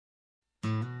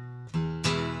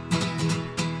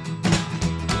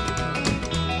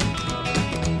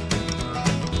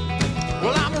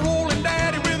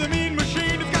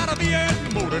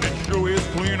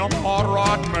I'm a hot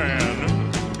rod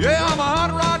man. Yeah, I'm a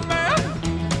hot rod man.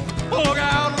 Look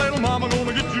out, little mama,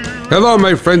 gonna get you. Hello,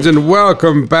 my friends, and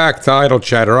welcome back to Idle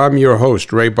Chatter. I'm your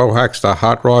host, Ray Bohax, the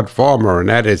hot rod farmer, and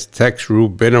that is Tex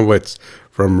Rubinowitz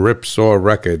from Ripsaw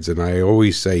Records, and I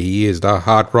always say he is the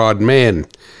hot rod man.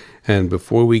 And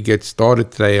before we get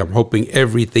started today, I'm hoping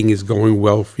everything is going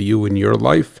well for you in your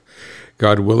life.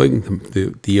 God willing,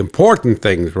 the important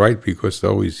things, right? Because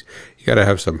always you got to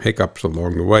have some hiccups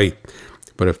along the way.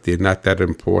 But if they're not that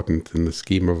important in the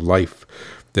scheme of life,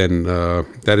 then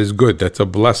that is good. That's a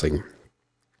blessing,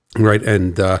 right?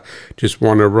 And just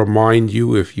want to remind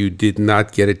you, if you did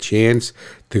not get a chance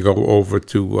to go over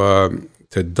to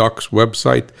Duck's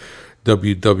website,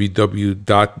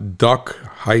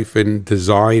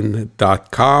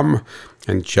 www.duck-design.com,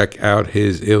 and check out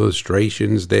his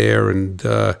illustrations there, and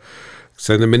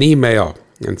send him an email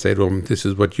and say to him, this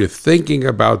is what you're thinking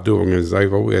about doing. As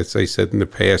I said in the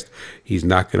past, he's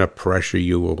not going to pressure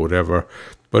you or whatever,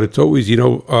 but it's always,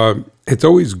 it's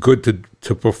always good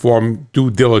to perform due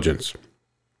diligence,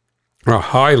 a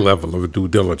high level of due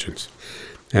diligence.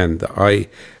 And I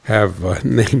have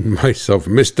named myself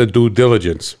Mr. Due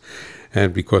Diligence.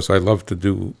 And because I love to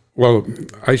do, well,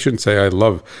 I shouldn't say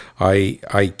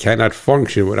I cannot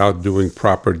function without doing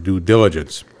proper due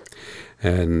diligence.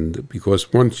 And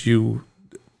because once you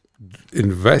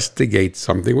investigate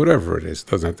something, whatever it is, it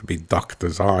doesn't have to be duck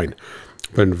design,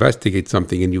 but investigate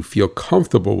something and you feel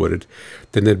comfortable with it,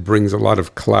 then it brings a lot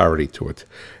of clarity to it.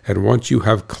 And once you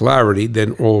have clarity,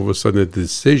 then all of a sudden the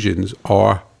decisions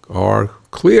are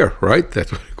clear, right?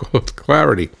 That's what I call it,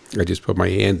 clarity. I just put my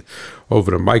hand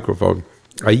over the microphone.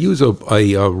 I use a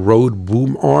Rode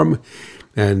boom arm,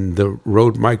 and the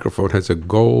Rode microphone has a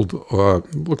gold,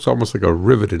 looks almost like a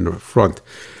rivet in the front.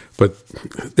 But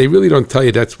they really don't tell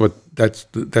you that's where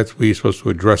you're supposed to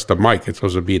address the mic. It's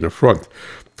supposed to be in the front.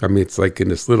 I mean, it's like in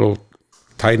this little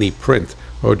tiny print.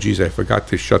 Oh, geez, I forgot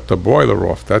to shut the boiler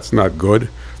off. That's not good.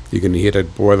 You can hear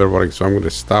that boiler running, so I'm going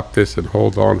to stop this and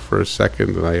hold on for a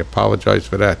second, and I apologize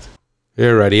for that.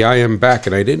 Alrighty, I am back,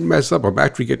 and I didn't mess up. I'm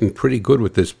actually getting pretty good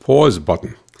with this pause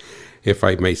button, if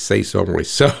I may say so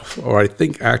myself. Or I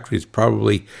think actually it's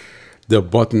probably the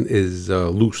button is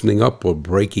loosening up or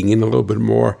breaking in a little bit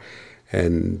more,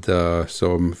 and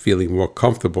so I'm feeling more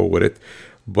comfortable with it.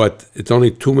 But it's only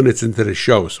 2 minutes into the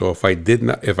show, so if I did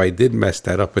mess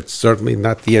that up, it's certainly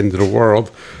not the end of the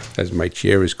world, as my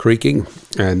chair is creaking.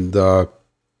 And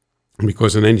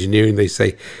because in engineering they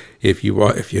say if you're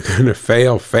going to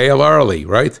fail early,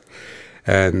 right?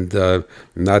 And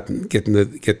not getting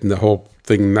the whole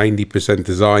thing 90%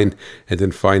 designed, and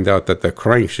then find out that the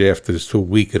crankshaft is too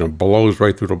weak and it blows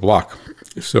right through the block.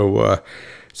 So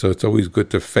it's always good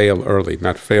to fail early,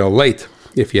 not fail late,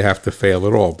 if you have to fail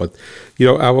at all. But,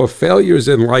 our failures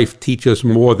in life teach us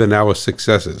more than our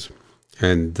successes.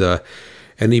 And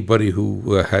anybody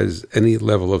who has any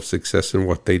level of success in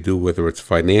what they do, whether it's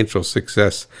financial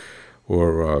success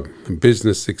or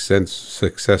business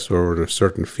success or in a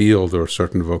certain field or a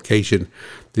certain vocation,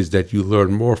 is that you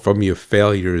learn more from your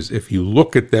failures if you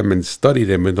look at them and study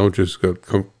them and don't just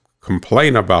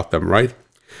complain about them, right?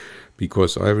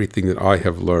 Because everything that I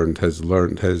have learned has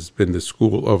been the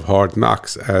school of hard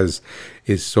knocks, as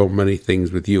is so many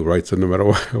things with you, right? So no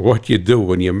matter what you do,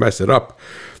 when you mess it up,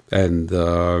 and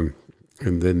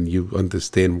then you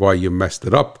understand why you messed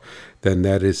it up, then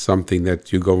that is something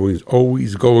that you're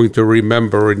always going to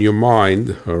remember in your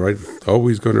mind, all right?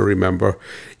 Always going to remember.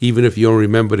 Even if you don't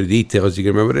remember the details, you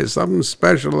can remember there's something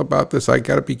special about this. I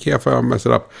got to be careful I don't mess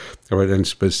it up, all right? And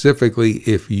specifically,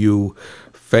 if you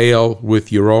fail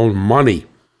with your own money,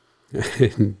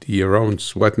 and your own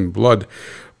sweat and blood,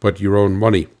 but your own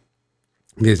money,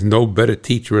 there's no better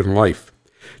teacher in life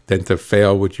than to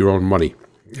fail with your own money.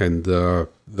 And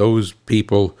those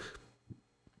people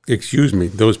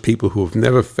who have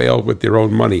never failed with their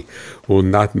own money will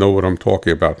not know what I'm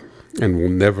talking about, and will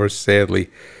never, sadly,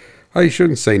 I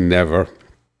shouldn't say never,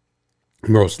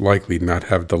 most likely not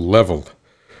have the level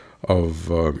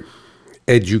of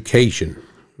education,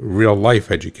 real life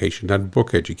education, not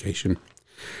book education,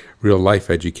 real life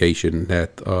education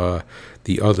that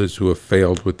the others who have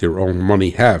failed with their own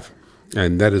money have.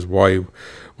 And that is why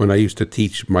when I used to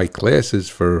teach my classes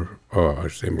I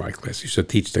used to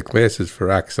teach the classes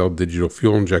for Axel Digital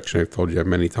Fuel Injection, I've told you that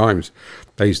many times,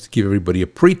 I used to give everybody a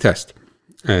pretest.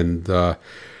 And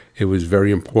it was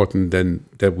very important then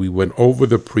that we went over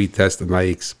the pretest, and I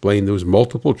explained there was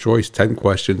multiple choice, 10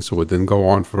 questions, so it didn't go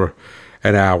on for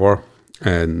an hour.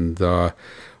 And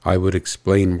I would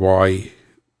explain why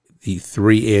the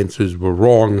 3 answers were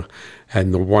wrong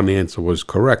and the 1 answer was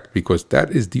correct, because that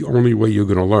is the only way you're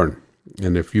going to learn.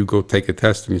 And if you go take a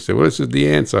test and you say, well, this is the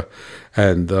answer,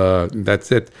 and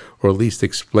that's it, or at least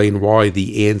explain why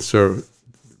the answer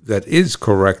that is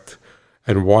correct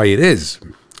and why it is.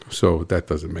 So that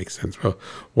doesn't make sense. Well,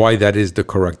 why that is the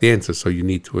correct answer. So you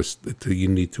need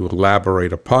to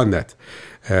elaborate upon that,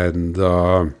 and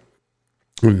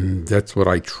that's what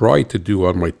I try to do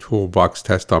on my toolbox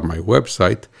test on my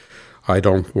website. I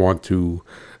don't want to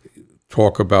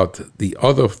talk about the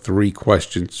other three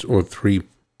questions or three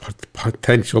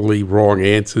potentially wrong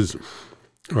answers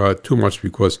too much,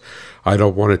 because I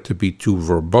don't want it to be too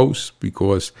verbose,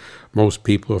 because most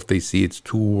people, if they see it's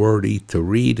too wordy to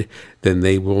read, then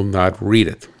they will not read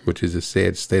it, which is a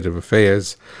sad state of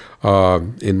affairs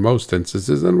in most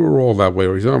instances, and we're all that way.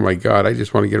 Where oh my God, I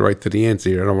just want to get right to the answer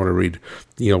here. I don't want to read,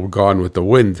 Gone with the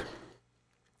Wind.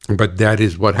 But that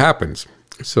is what happens.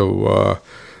 So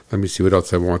let me see what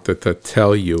else I wanted to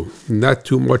tell you. Not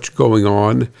too much going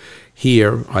on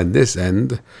here on this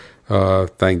end.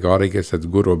 Thank God. I guess that's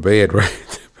good or bad,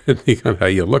 right? Depending on how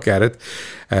you look at it.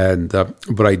 And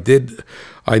but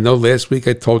I know last week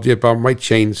I told you about my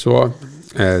chainsaw,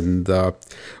 and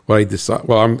what I decided.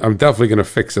 Well, I'm definitely going to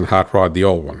fix and hot rod the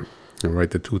old one,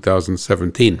 right, the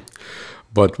 2017.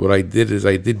 But what I did is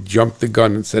I did jump the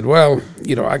gun and said, well,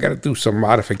 I got to do some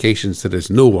modifications to this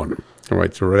new one, all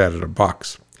right, so right out of the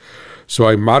box. So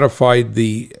I modified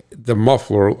the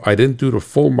muffler. I didn't do the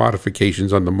full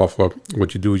modifications on the muffler.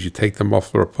 What you do is you take the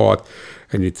muffler apart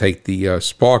and you take the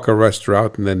spark arrestor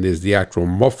out, and then there's the actual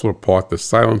muffler part, the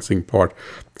silencing part,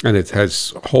 and it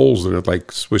has holes in it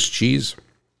like Swiss cheese.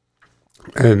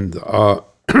 And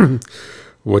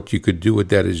what you could do with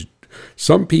that is,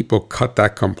 some people cut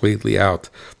that completely out.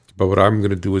 But what I'm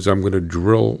going to do is I'm going to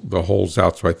drill the holes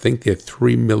out. So I think they're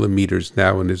 3 millimeters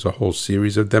now, and there's a whole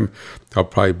series of them. I'll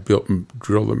probably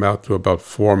drill them out to about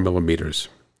 4 millimeters.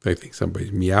 I think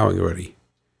somebody's meowing already.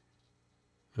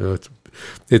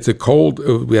 It's a cold.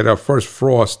 We had our first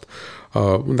frost.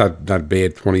 Not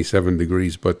bad, 27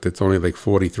 degrees, but it's only like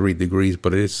 43 degrees,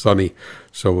 but it is sunny.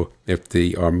 So if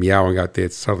they are meowing out there,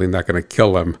 it's certainly not going to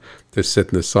kill them to sit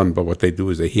in the sun. But what they do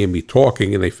is they hear me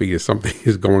talking and they figure something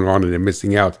is going on and they're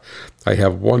missing out. I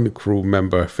have one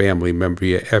family member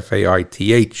here,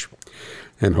 FAITH,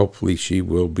 and hopefully she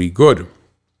will be good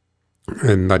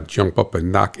and not jump up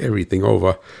and knock everything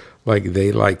over like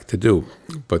they like to do.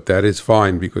 But that is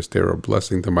fine, because they're a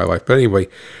blessing to my life. But anyway,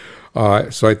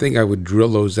 so I think I would drill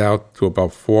those out to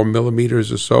about 4 millimeters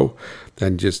or so,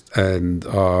 and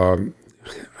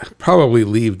probably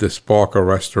leave the spark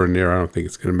arrestor in there. I don't think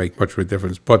it's going to make much of a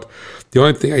difference. But the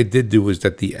only thing I did do is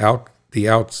that the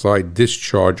outside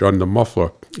discharge on the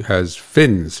muffler has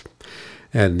fins,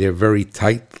 and they're very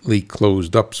tightly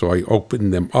closed up. So I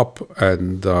opened them up,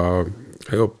 and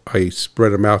I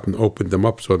spread them out and opened them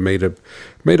up. So it made a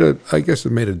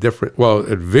difference. Well,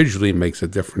 it visually makes a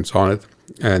difference on it.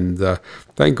 And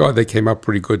thank God they came out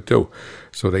pretty good too.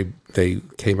 So they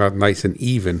came out nice and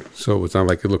even. So it's not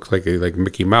like it looks like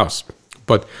Mickey Mouse.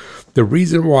 But the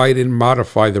reason why I didn't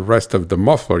modify the rest of the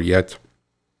muffler yet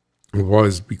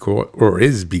is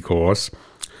because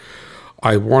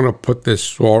I want to put this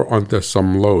saw under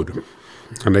some load.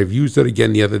 And I've used it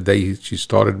again the other day. She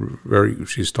started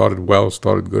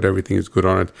good. Everything is good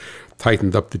on it.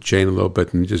 Tightened up the chain a little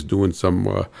bit and just doing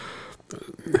some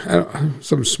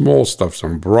small stuff,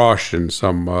 some brush and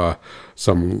some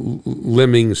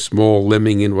limbing, small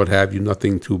limbing and what have you,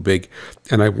 nothing too big.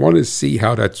 And I want to see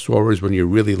how that saw is when you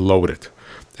really load it.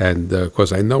 And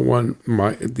because I know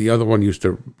the other one used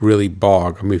to really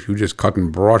bog. I mean, if you just cutting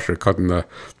brush or cutting a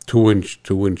 2-inch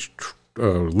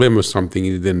limb or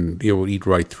something, then would eat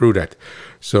right through that.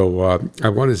 So I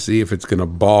want to see if it's going to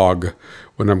bog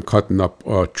when I'm cutting up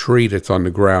a tree that's on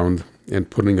the ground and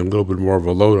putting a little bit more of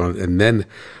a load on it. And then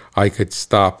I could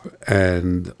stop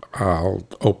and I'll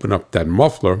open up that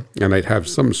muffler and I'd have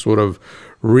some sort of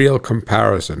real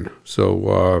comparison.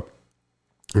 So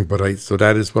so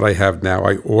that is what I have now.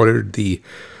 I ordered the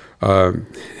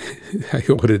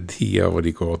what do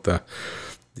you call it?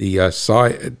 The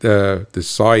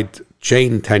side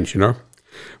chain tensioner,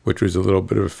 which was a little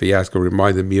bit of a fiasco.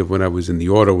 Reminded me of when I was in the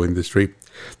auto industry.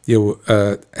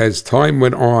 As time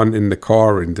went on in the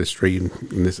car industry,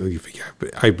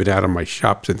 I've been out of my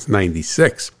shop since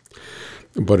 '96,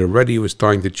 but already it was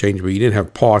starting to change. But you didn't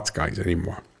have parts guys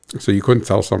anymore, so you couldn't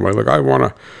tell somebody, look, I want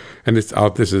to. And this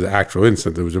is an actual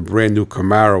instance. It was a brand new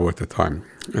Camaro at the time,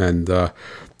 and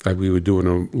we were doing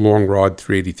a long rod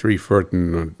 383 for it,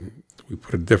 and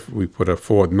we put a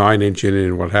Ford 9-inch in it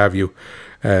and what have you,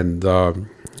 and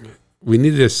we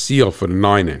needed a seal for the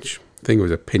 9-inch. I think it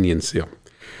was a pinion seal,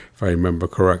 if I remember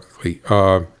correctly.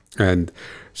 And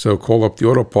So call up the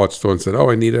auto parts store and said, "Oh,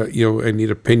 I need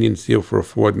a pinion seal for a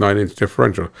Ford 9-inch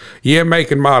differential. Yeah,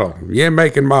 make and model. Yeah,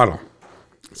 make and model."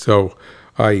 So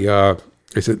I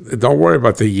said, "Don't worry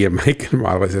about the year, make, and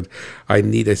model."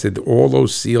 I said, all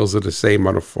those seals are the same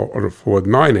on a Ford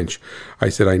 9-inch. I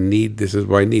said, this is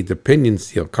what I need, the pinion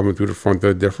seal coming through the front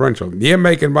of the differential. Year,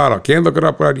 make, and model. Can't look it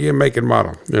up without year, make, and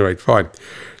model. All right, fine.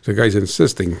 So the guy's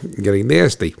insisting, getting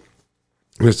nasty.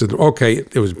 I said, okay,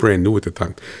 it was brand new at the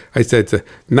time. I said, it's a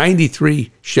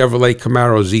 93 Chevrolet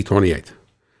Camaro Z28.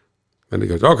 And he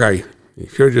goes, okay, you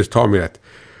should have just told me that.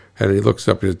 And he looks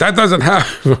up and says, that doesn't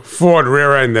have a Ford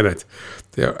rear end in it.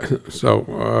 Yeah,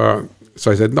 so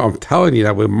I said, no, I'm telling you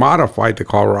that we modified the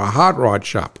car. We're a hot rod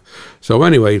shop. So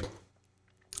anyway,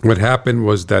 what happened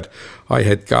was that I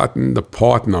had gotten the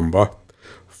part number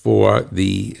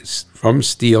from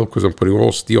steel, because I'm putting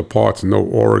all steel parts, no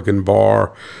Oregon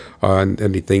bar and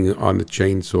anything on the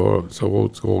chainsaw. So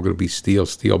it's all going to be steel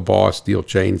bar, steel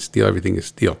chain, steel, everything is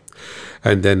steel.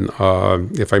 And then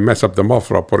if I mess up the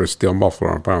muffler, I'll put a steel muffler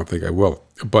on it, but I don't think I will.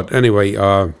 But anyway,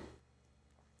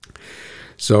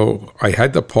 so I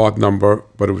had the part number,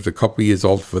 but it was a couple years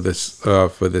old for this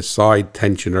side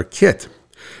tensioner kit,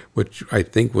 which I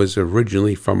think was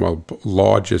originally from a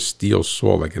larger steel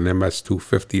saw, like an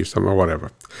MS-250 or something, or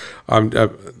whatever.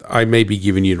 I may be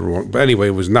giving you the wrong, but anyway,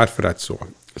 it was not for that saw.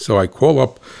 So I call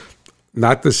up,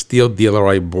 not the steel dealer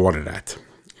I bought it at,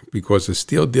 because the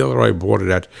steel dealer I bought it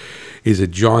at is a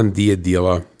John Deere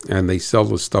dealer, and they sell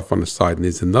the stuff on the side. And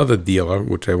there's another dealer,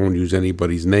 which I won't use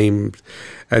anybody's name,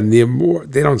 and they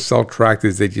don't sell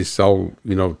tractors, they just sell,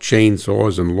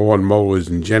 chainsaws and lawn mowers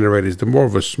and generators. They're more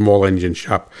of a small engine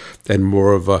shop than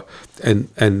more of a, and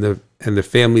the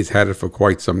family's had it for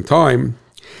quite some time.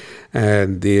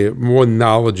 And they're more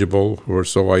knowledgeable, or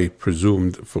so I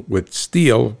presumed, with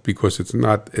steel, because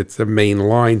it's a main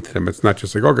line to them. It's not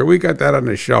just like, okay, we got that on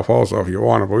the shelf also if you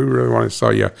want it, but we really want to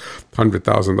sell you a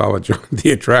 $100,000 John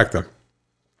Deere tractor.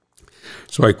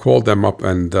 So I called them up,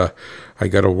 and I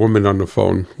got a woman on the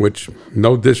phone, which,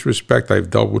 no disrespect, I've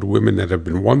dealt with women that have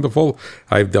been wonderful.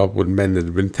 I've dealt with men that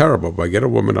have been terrible. But I get a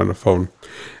woman on the phone,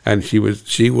 and she was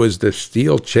the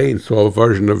steel chainsaw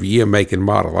version of year, make, and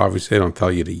model. Obviously, I don't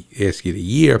ask you the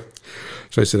year.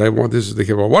 So I said, I want this. They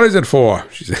go, well, what is it for?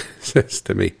 She says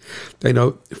to me,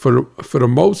 for the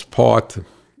most part,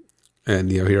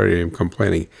 and here I am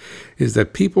complaining, is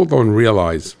that people don't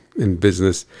realize in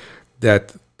business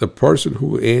that the person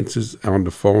who answers on the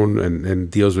phone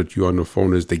and deals with you on the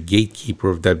phone is the gatekeeper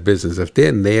of that business. If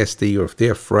they're nasty or if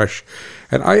they're fresh,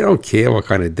 and I don't care what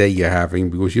kind of day you're having,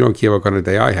 because you don't care what kind of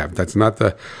day I have. That's not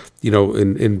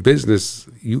in business,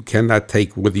 you cannot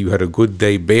take whether you had a good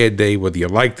day, bad day, whether you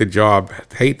like the job,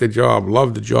 hate the job,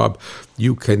 love the job.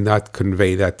 You cannot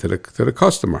convey that to the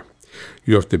customer.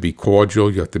 You have to be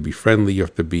cordial. You have to be friendly. You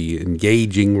have to be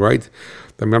engaging, right?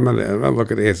 I mean, I'm not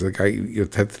looking to ask the guy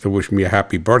to wish me a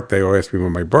happy birthday or ask me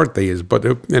when my birthday is. But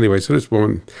anyway, so this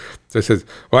woman says,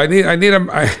 "Well, I need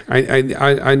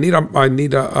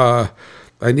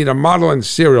a model and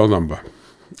serial number."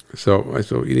 So I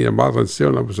said, "You need a model and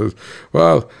serial number?" Says,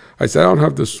 "Well," I said, "I don't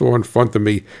have the saw in front of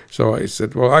me." So I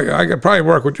said, "Well, I could probably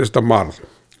work with just a model."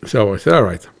 So I said, "All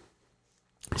right."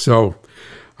 So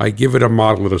I give it a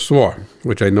model of the saw,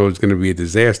 which I know is going to be a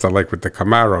disaster, like with the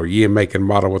Camaro, year, make, and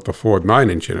model with the Ford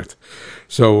 9-inch in it.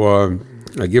 So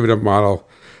I give it a model.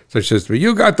 So she says, "Well,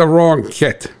 you got the wrong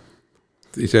kit."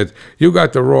 He said, "You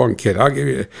got the wrong kit. I'll give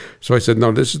you." So I said,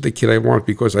 "No, this is the kit I want,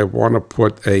 because I want to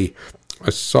put a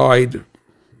side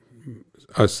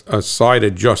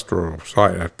adjuster, or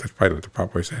side, that's probably not the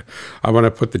proper way to say it. I want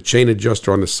to put the chain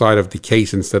adjuster on the side of the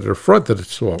case instead of the front of the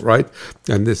saw, right?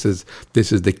 And this is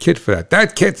the kit for that.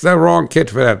 That kit's the wrong kit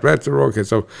for that. That's the wrong kit."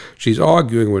 So she's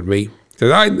arguing with me.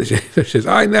 She says,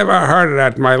 "I never heard of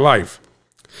that in my life."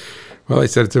 Well, I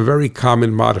said, it's a very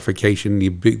common modification.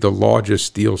 The larger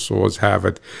steel saws have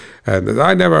it. And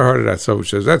I never heard of that. So she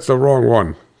says, "That's the wrong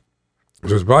one." She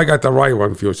says, "But I got the right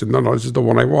one for you." I said, No, this is the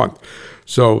one I want.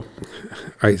 So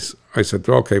I said,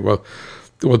 "Okay, well,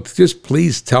 just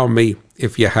please tell me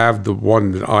if you have the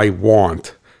one that I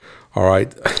want." All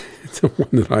right.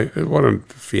 What a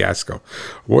fiasco.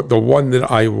 The one that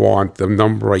I want, the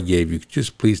number I gave you,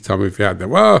 just please tell me if you have that.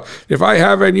 "Well, if I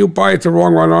have it and you buy it the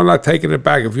wrong one, I'm not taking it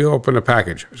back if you open the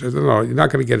package." I said, "No, you're not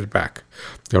going to get it back."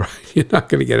 All right, you're not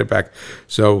going to get it back.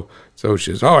 So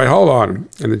she says, "All right, hold on."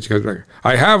 And then she comes back,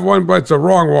 "I have one, but it's the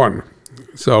wrong one."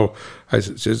 So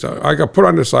she says, "I got put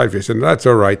on the side for you." I said, "That's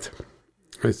all right."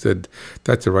 I said,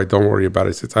 that's all right, don't worry about it.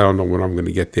 I said, I don't know when I'm going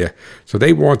to get there. So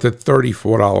they wanted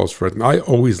 $34 for it. And I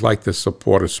always like to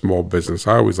support a small business.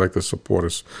 I always like to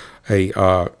support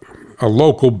a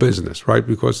local business, right?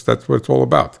 Because that's what it's all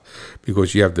about.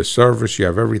 Because you have the service, you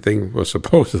have everything, well,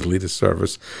 supposedly the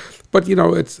service. But,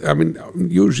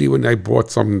 usually when I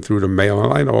bought something through the mail,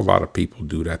 and I know a lot of people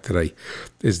do that today,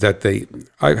 is that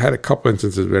I've had a couple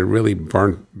instances where it really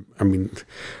burned.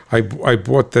 I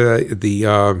bought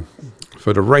the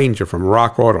for the Ranger from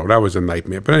Rock Auto. That was a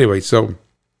nightmare. But anyway, so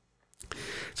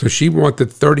she wanted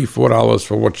 $34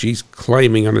 for what she's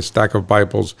claiming on a stack of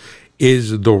Bibles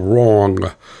is the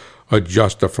wrong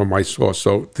adjuster from my source.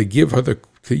 So to give her to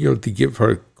give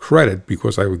her credit,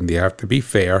 because I wouldn't have to be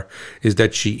fair, is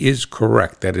that she is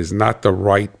correct. That is not the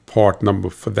right part number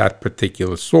for that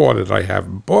particular saw that I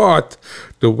have. But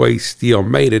the way Steel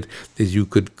made it is you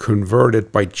could convert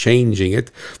it by changing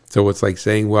it. So it's like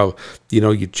saying, well,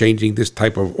 you're changing this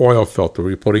type of oil filter.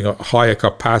 You're putting a higher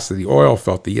capacity oil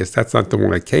filter. Yes, that's not the one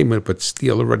that came in, but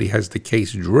Steel already has the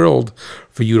case drilled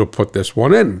for you to put this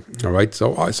one in. All right,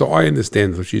 so I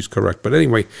understand that she's correct. But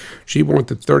anyway, she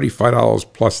wanted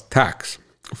 $35 plus tax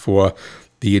for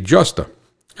the adjuster.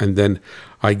 And then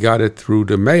I got it through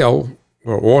the mail,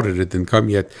 or ordered it, didn't come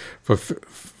yet, for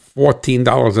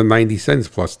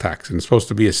 $14.90 plus tax. And it's supposed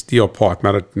to be a steel part,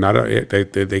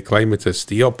 they claim it's a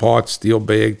steel part, steel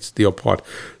bag, steel part.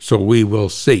 So we will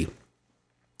see.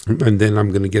 And then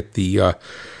I'm going to get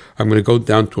I'm going to go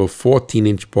down to a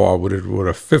 14-inch bar with a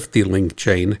 50-link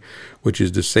chain, which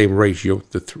is the same ratio.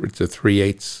 It's a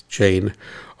 3/8 chain.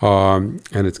 And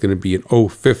it's going to be an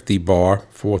 050 bar,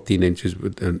 14 inches,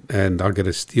 and I'll get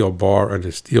a steel bar and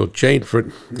a steel chain for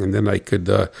it, and then I could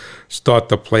start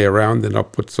to play around, and I'll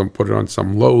put it on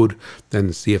some load,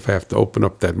 then see if I have to open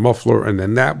up that muffler, and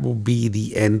then that will be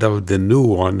the end of the new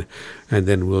one, and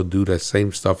then we'll do the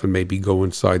same stuff and maybe go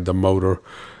inside the motor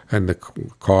and the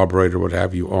carburetor, what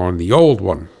have you, on the old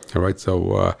one. All right,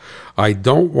 so I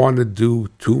don't want to do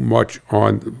too much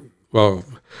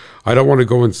I don't want to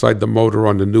go inside the motor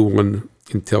on the new one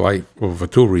for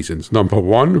two reasons. Number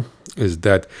one is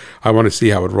that I want to see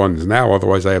how it runs now.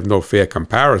 Otherwise, I have no fair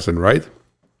comparison, right?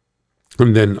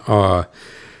 And then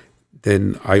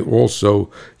I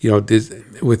also,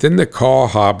 within the car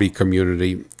hobby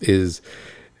community there's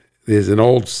an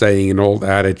old saying, an old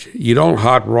adage: you don't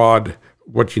hot rod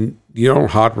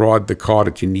the car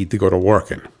that you need to go to work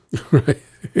in, right?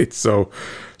 So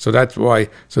that's why.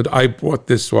 So I bought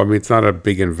this saw. It's not a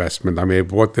big investment. I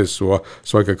bought this saw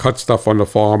so I could cut stuff on the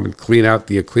farm and clean out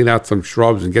some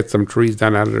shrubs and get some trees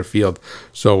down out of the field.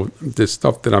 So the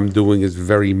stuff that I'm doing is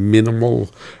very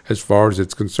minimal as far as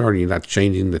it's concerned. You're not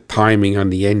changing the timing on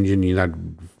the engine. You're not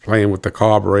playing with the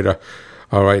carburetor,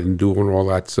 all right, and doing all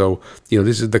that. So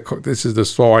this is the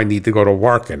saw I need to go to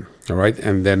work in, all right,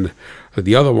 and then.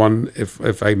 The other one,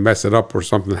 if I mess it up or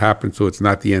something happens, so it's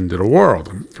not the end of the world,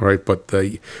 right? But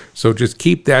so just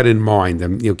keep that in mind,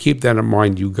 and keep that in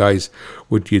mind, you guys,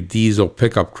 with your diesel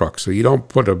pickup truck. So you don't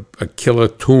put a killer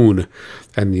tune,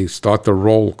 and you start to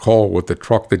roll call with the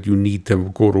truck that you need to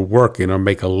go to work in or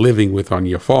make a living with on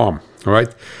your farm. All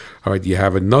right. You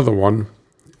have another one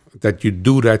that you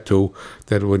do that to,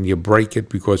 that when you break it,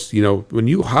 because when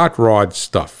you hot rod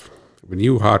stuff. And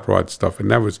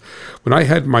that was when I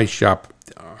had my shop.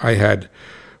 I had,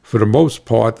 for the most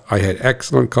part, I had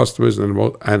excellent customers and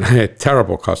I had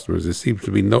terrible customers. There seems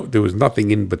to be there was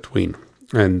nothing in between.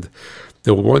 And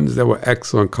the ones that were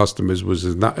excellent customers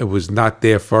it was not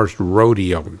their first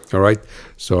rodeo. All right,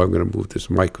 so I'm going to move this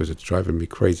mic because it's driving me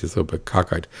crazy. It's a little bit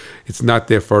cockeyed. It's not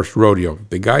their first rodeo.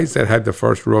 The guys that had the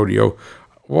first rodeo.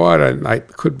 What a night.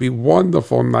 Could be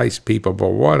wonderful, nice people, but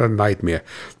what a nightmare.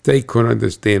 They couldn't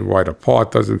understand why the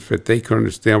part doesn't fit. They couldn't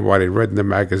understand why they read in the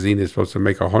magazine it's supposed to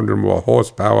make 100 more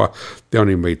horsepower. They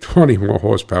only made 20 more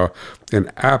horsepower.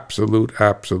 An absolute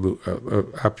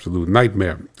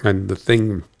nightmare. And the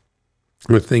thing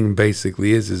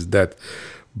basically is that,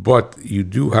 but you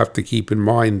do have to keep in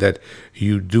mind that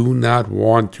you do not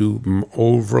want to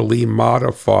overly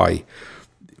modify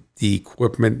the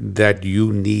equipment that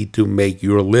you need to make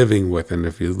your living with. And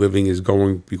if your living is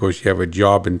going because you have a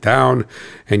job in town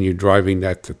and you're driving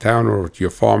that to town or to your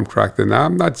farm tractor, now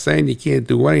I'm not saying you can't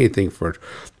do anything for it,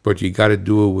 but you got to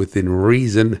do it within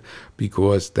reason,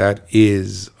 because that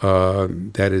is a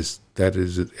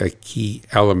key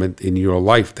element in your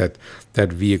life, that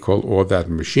vehicle or that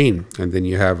machine. And then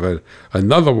you have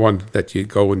another one that you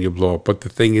go and you blow up. But the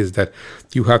thing is that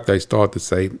I start to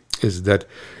say is that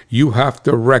you have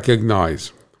to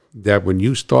recognize that when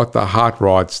you start the hot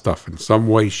rod stuff in some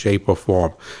way, shape, or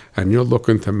form, and you're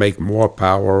looking to make more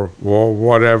power or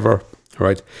whatever,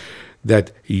 right?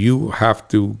 that you have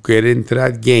to get into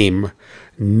that game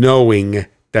knowing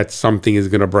that something is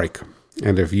going to break.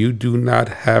 And if you do not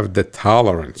have the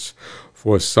tolerance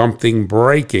for something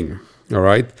breaking, all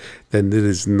right, then that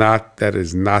is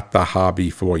not the hobby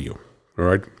for you. All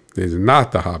right? It is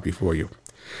not the hobby for you.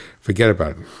 Forget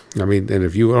about it. I mean, and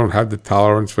if you don't have the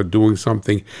tolerance for doing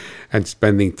something and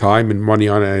spending time and money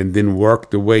on it and it didn't work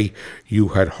the way you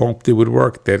had hoped it would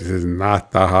work, that is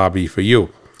not the hobby for you.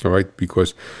 All right?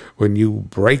 Because when you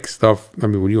break stuff,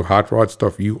 when you hot rod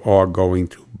stuff, you are going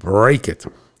to break it.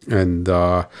 And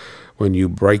when you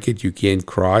break it, you can't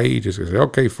cry. You just say,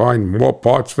 okay, fine, more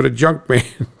parts for the junk man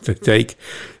to take,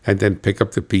 and then pick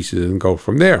up the pieces and go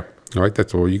from there. All right,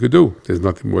 that's all you could do. There's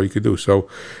nothing more you could do. So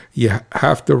you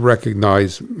have to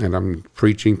recognize, and I'm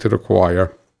preaching to the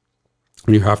choir,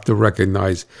 you have to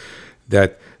recognize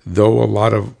that though a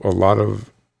lot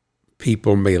of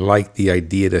people may like the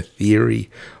idea, the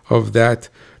theory of that,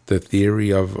 the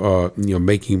theory of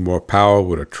making more power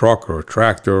with a truck or a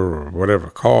tractor or whatever,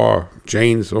 car,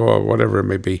 chainsaw, whatever it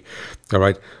may be, all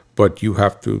right. But you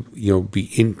have to be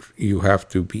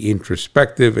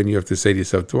introspective, and you have to say to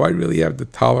yourself, do I really have the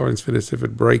tolerance for this if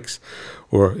it breaks?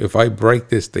 Or if I break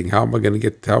this thing, how am I going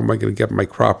to get my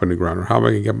crop in the ground? Or how am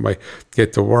I going to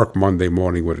get to work Monday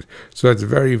morning with it? So it's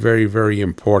very, very, very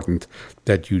important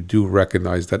that you do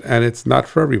recognize that, and it's not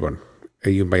for everyone.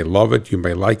 You may love it, you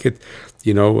may like it,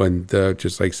 and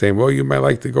just like saying, well, you might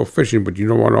like to go fishing, but you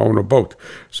don't want to own a boat.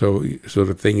 So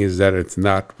the thing is that it's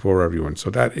not for everyone.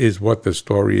 So that is what the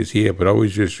story is here. But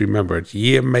always just remember, it's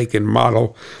year, make, and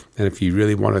model. And if you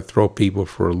really want to throw people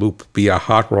for a loop, be a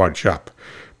hot rod shop,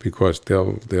 because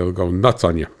they'll go nuts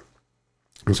on you.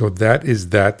 And so that is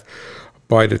that.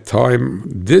 By the time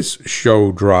this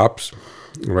show drops,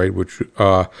 right, which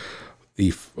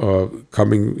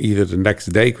coming either the next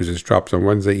day, because this drops on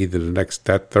Wednesday, either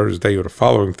that Thursday or the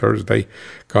following Thursday,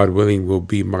 God willing, will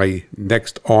be my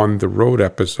next on the road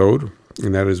episode,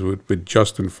 and that is with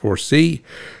Justin 4C.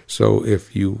 So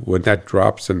when that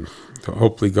drops, and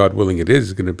hopefully God willing it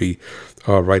is going to be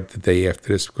right the day after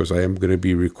this, because I am going to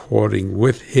be recording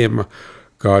with him,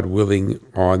 God willing,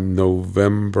 on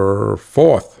November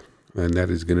 4th, and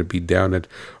that is going to be down at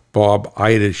Bob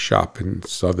Ida's shop in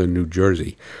southern New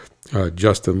Jersey.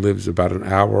 Justin lives about an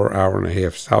hour and a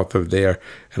half south of there,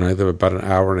 and I live about an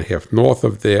hour and a half north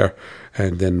of there.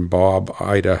 And then Bob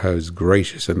Ida was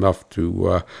gracious enough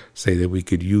to say that we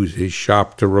could use his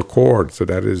shop to record. So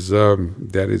that is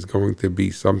going to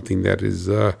be something that is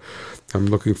I'm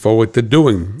looking forward to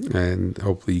doing, and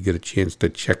hopefully you get a chance to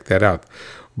check that out.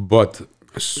 But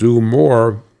Sue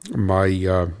Moore,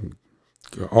 my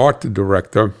art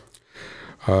director,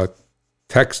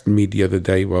 texted me the other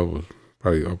day. Well,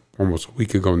 probably almost a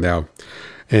week ago now,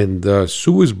 and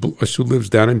Sue lives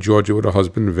down in Georgia with her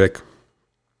husband Vic,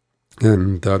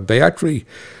 and they actually,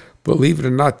 believe it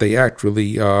or not, I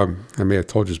may have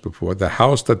told you this before, the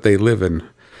house that they live in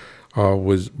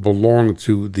belonged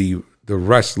to the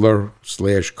wrestler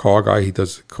 / car guy. He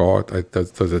does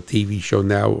does a TV show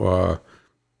now,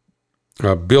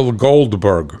 Bill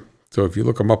Goldberg. So if you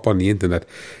look him up on the internet,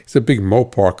 he's a big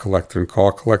Mopar collector and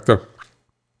car collector.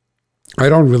 I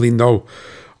don't really know.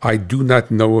 I do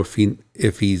not know if he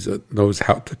knows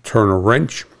how to turn a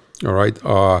wrench. All right,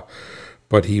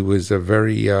 but he was a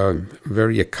very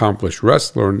very accomplished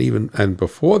wrestler, and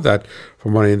before that,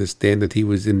 from what I understand, that he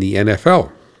was in the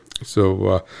NFL.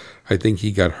 So I think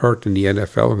he got hurt in the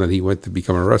NFL, and then he went to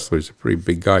become a wrestler. He's a pretty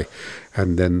big guy,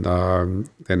 and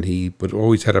then he but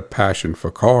always had a passion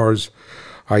for cars.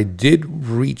 I did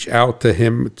reach out to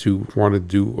him to want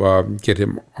to get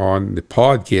him on the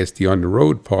podcast, the On the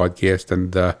Road podcast,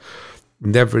 and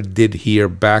never did hear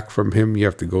back from him. You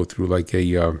have to go through like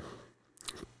a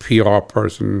PR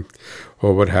person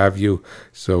or what have you.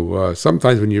 So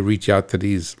sometimes when you reach out to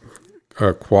these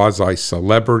quasi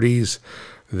celebrities,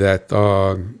 that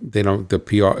they don't, the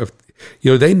PR,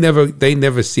 they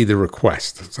never see the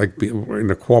request. It's like in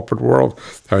the corporate world,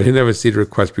 they never see the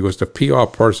request because the PR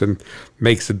person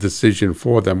makes a decision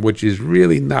for them, which is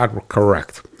really not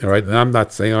correct. All right, and I'm not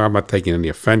taking any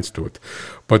offense to it,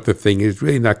 but the thing is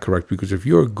really not correct, because if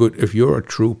you're a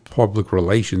true public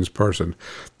relations person,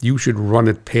 you should run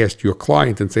it past your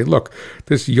client and say, look,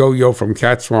 this yo-yo from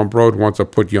Cat Swamp Road wants to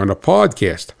put you on a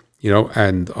podcast,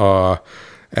 and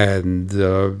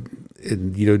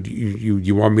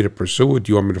you want me to pursue it?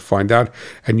 Do you want me to find out?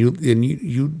 And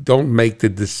you don't make the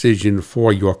decision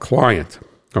for your client.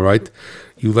 All right,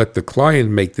 you let the client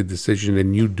make the decision,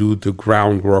 and you do the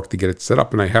groundwork to get it set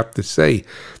up. And I have to say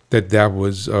that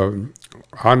was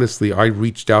honestly, I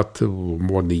reached out to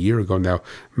more than a year ago now,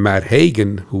 Matt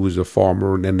Hagan, who was a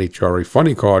former NHRA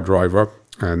funny car driver,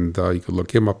 And you can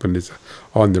look him up and is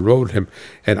on the road with him.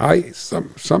 And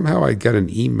somehow I get an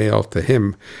email to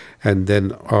him, and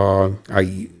then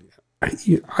I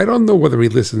don't know whether he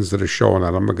listens to the show or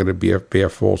not. I'm not going to bear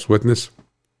false witness,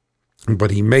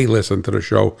 but he may listen to the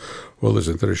show or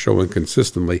listen to the show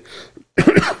inconsistently.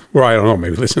 Or I don't know,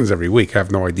 maybe he listens every week. I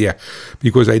have no idea,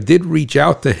 because I did reach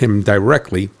out to him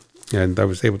directly, and I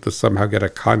was able to somehow get a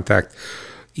contact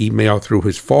email through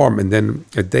his farm. And then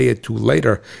a day or two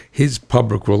later, his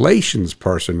public relations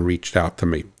person reached out to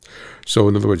me. So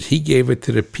in other words, he gave it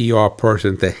to the PR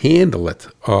person to handle it.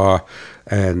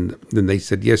 And then they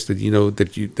said, yes,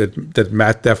 that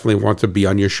Matt definitely wants to be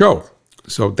on your show.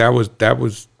 So that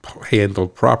was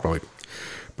handled properly.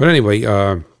 But anyway,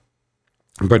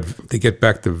 but to get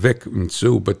back to Vic and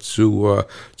Sue, so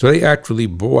they actually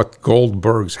bought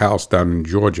Goldberg's house down in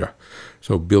Georgia.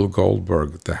 So Bill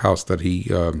Goldberg, the house that he,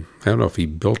 I don't know if he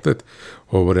built it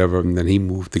or whatever, and then he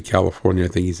moved to California. I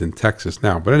think he's in Texas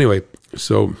now. But anyway,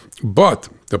 but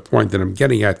the point that I'm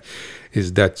getting at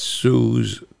is that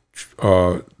Sue's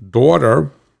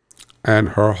daughter and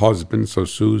her husband, so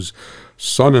Sue's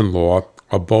son-in-law,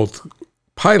 are both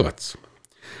pilots.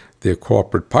 They're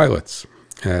corporate pilots.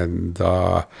 And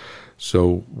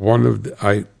so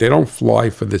they don't fly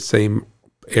for the same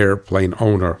airplane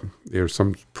owner. There's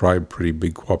some pretty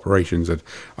big corporations that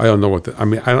I don't know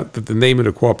the name of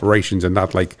the corporations are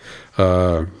not like,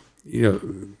 the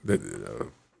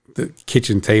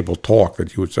kitchen table talk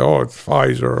that you would say, oh, it's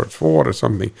Pfizer or it's Ford or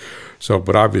something. So,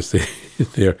 but obviously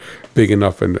they're big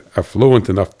enough and affluent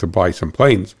enough to buy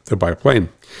a plane.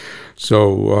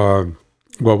 So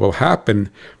what will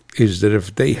happen is that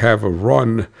if they have a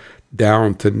run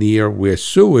down to near where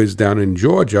Sue is, down in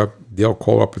Georgia, they'll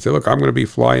call up and say, look, I'm going to be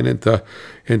flying into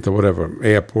whatever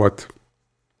airport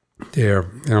there.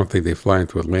 I don't think they fly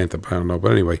into Atlanta, but I don't know.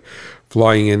 But anyway,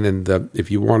 flying in, and if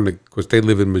you want to, because they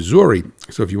live in Missouri,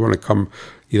 so if you want to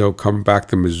come back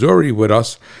to Missouri with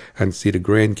us and see the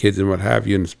grandkids and what have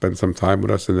you, and spend some time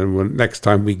with us, and then next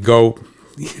time we go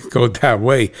that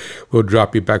way, we'll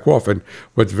drop you back off. And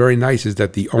what's very nice is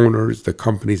that the owners, the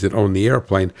companies that own the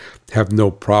airplane, have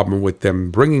no problem with them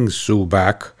bringing Sue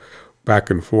back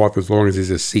and forth as long as there's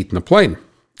a seat in the plane.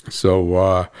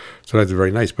 So that's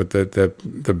very nice. But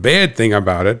the bad thing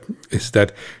about it is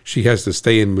that she has to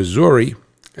stay in Missouri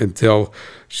until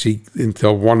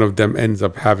one of them ends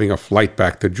up having a flight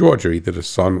back to Georgia, either the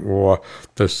son or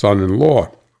the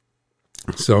son-in-law.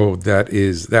 So that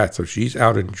is that. So she's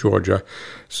out in Georgia.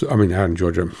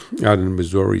 Out in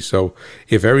Missouri. So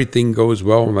if everything goes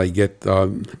well and I get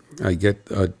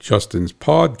Justin's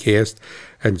podcast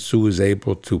and Sue is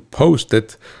able to post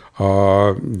it,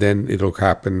 then it'll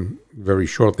happen very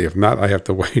shortly. If not, I have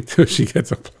to wait till she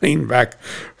gets a plane back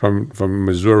from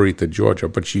Missouri to Georgia.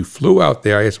 But she flew out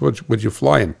there. I asked, would you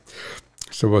fly in?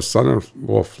 So her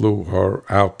son-in-law flew her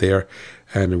out there,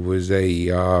 and it was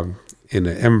in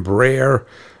an Embraer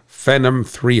Phenom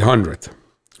 300.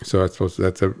 So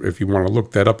that's if you want to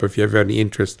look that up, if you have any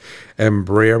interest,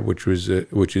 Embraer, which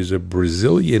is a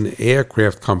Brazilian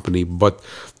aircraft company, but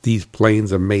these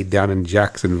planes are made down in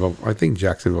Jacksonville,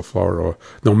 Florida,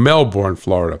 Melbourne,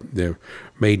 Florida. They're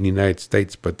made in the United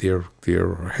States, but they're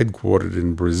headquartered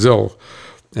in Brazil,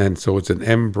 and so it's an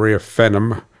Embraer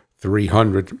Phenom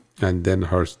 300, and then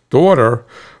her daughter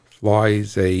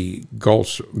flies a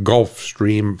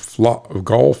Gulfstream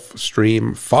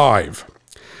 5.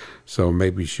 So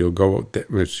maybe she'll go.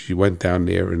 She went down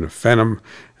there in a Phenom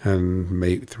and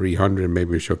maybe 300.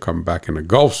 Maybe she'll come back in a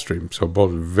Gulfstream. So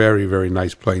both very, very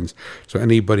nice planes. So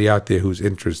anybody out there who's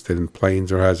interested in planes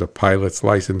or has a pilot's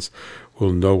license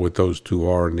will know what those two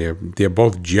are. And they're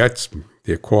both jets.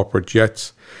 They're corporate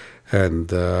jets,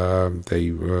 and I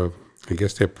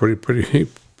guess they're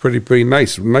pretty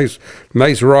nice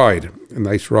ride. A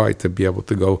nice ride to be able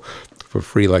to go for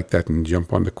free like that and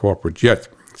jump on the corporate jet.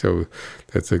 So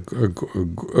that's a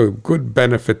good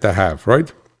benefit to have,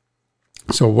 right?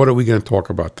 So what are we going to talk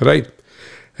about today?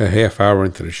 A half hour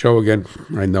into the show again.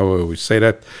 I know I always say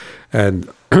that.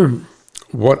 And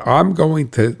what I'm going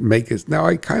to make is, now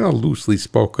I kind of loosely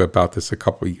spoke about this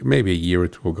maybe a year or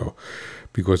two ago,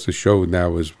 because the show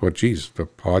now is, the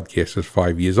podcast is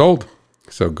 5 years old.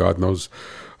 So God knows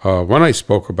when I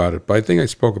spoke about it, but I think I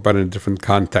spoke about it in a different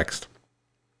context.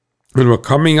 And we're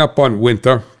coming up on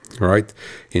winter, right,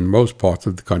 in most parts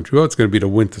of the country. Well, it's going to be the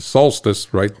winter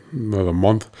solstice, right, another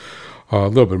month, a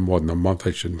little bit more than a month,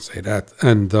 I shouldn't say that,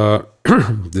 and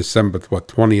December,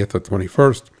 20th or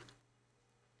 21st.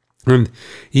 And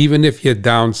even if you're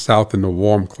down south in the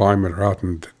warm climate or out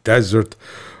in the desert,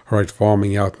 right,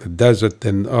 farming out in the desert,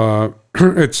 then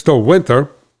it's still winter,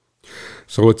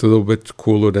 so it's a little bit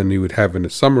cooler than you would have in the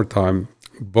summertime.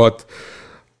 But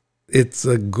it's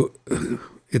a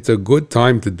good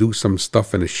time to do some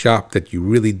stuff in a shop that you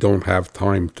really don't have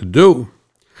time to do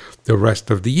the rest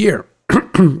of the year.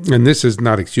 And this is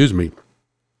not,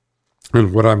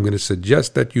 and what I'm going to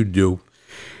suggest that you do,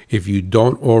 if you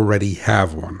don't already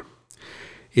have one,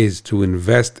 is to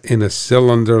invest in a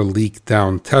cylinder leak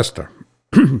down tester.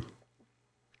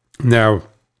 Now,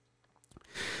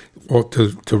 or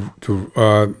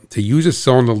to use a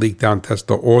cylinder leak down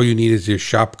tester, all you need is your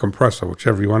shop compressor, which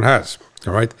everyone has.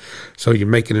 All right, so you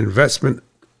make an investment.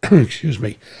 Make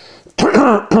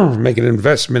an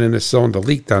investment in a cylinder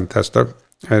leak down tester,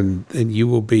 and you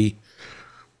will be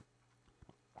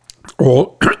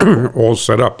all all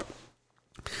set up.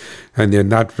 And they're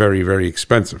not very, very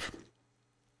expensive.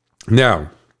 Now,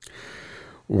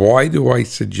 why do I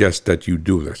suggest that you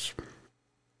do this?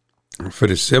 For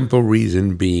the simple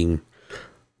reason being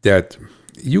that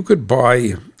you could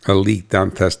buy a leak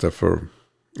down tester for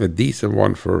a decent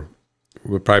one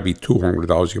would probably be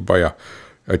 $200. You buy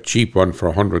a cheap one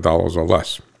for $100 or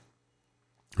less,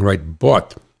 right?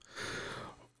 But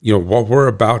what we're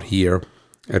about here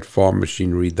at Farm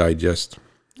Machinery Digest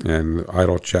and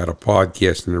Idle Chatter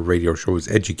podcast and the radio show is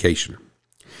education,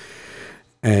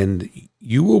 and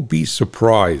you will be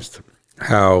surprised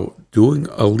how doing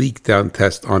a leak down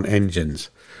test on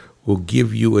engines will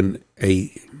give you an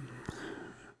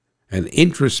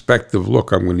introspective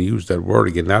look. I'm going to use that word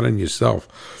again, not on yourself,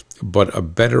 but a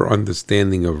better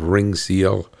understanding of ring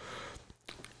seal,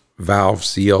 valve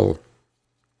seal,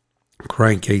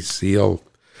 crankcase seal,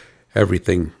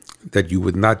 everything that you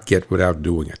would not get without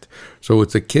doing it. So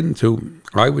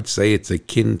I would say it's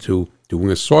akin to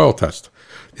doing a soil test.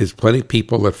 There's plenty of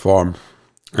people that farm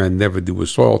and never do a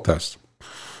soil test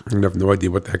and have no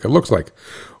idea what the heck it looks like,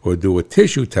 or do a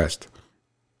tissue test,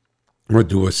 or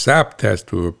do a sap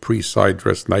test, or a pre-side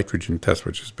dress nitrogen test,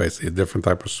 which is basically a different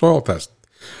type of soil test.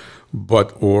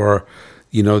 They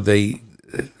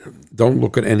don't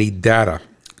look at any data.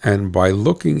 And by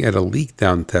looking at a leak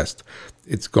down test,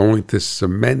 it's going to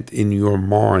cement in your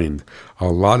mind a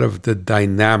lot of the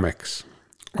dynamics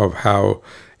of how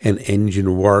an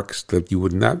engine works that you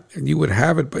would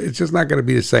have it, but it's just not going to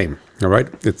be the same. All right.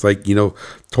 It's like,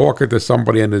 talking to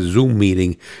somebody in a Zoom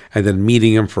meeting and then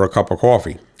meeting them for a cup of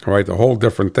coffee. All right. A whole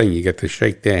different thing. You get to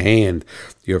shake their hand.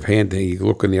 You have you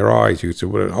look in their eyes. You say,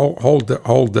 well,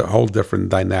 whole different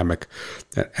dynamic.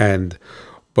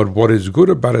 But what is good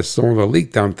about a cylinder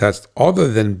leak down test, other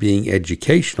than being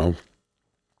educational,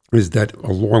 is that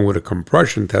along with a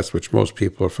compression test, which most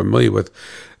people are familiar with,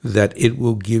 that it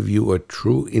will give you a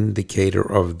true indicator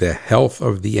of the health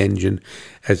of the engine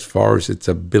as far as its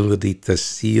ability to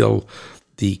seal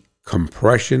the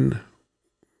compression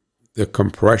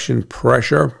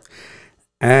pressure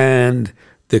and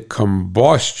the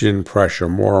combustion pressure,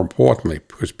 more importantly,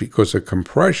 because a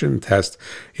compression test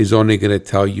is only going to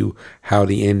tell you how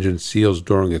the engine seals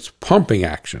during its pumping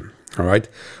action. All right.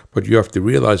 But you have to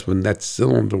realize when that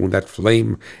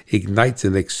flame ignites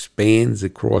and expands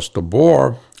across the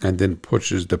bore and then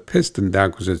pushes the piston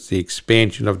down, because it's the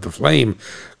expansion of the flame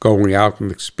going out and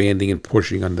expanding and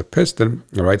pushing on the piston,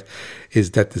 all right,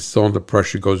 is that the cylinder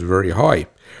pressure goes very high.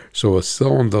 So a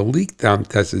cylinder leak down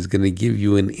test is going to give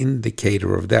you an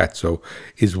indicator of that. So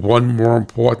is one more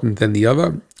important than the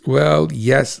other? Well,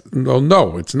 yes.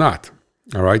 No, it's not.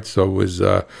 All right. So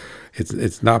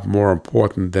it's not more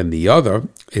important than the other.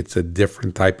 It's a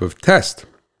different type of test,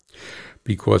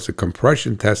 because the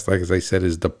compression test, like as I said,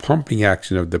 is the pumping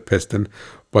action of the piston,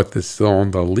 but the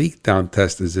cylinder leak down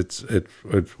test is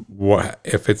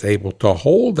if it's able to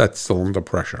hold that cylinder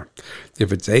pressure,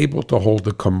 if it's able to hold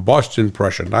the combustion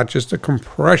pressure, not just the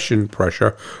compression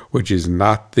pressure, which is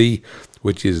not the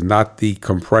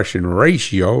compression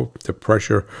ratio, the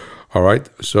pressure. All right,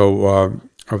 so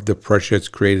of the pressure that's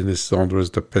created in the cylinder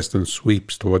as the piston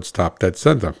sweeps towards top dead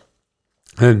center.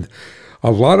 And a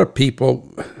lot of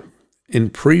people in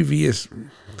previous,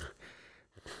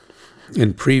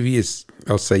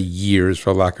 I'll say years,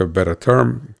 for lack of a better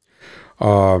term,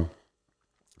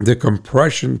 the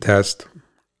compression test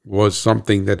was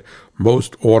something that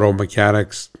most auto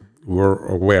mechanics were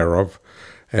aware of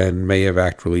and may have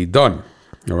actually done.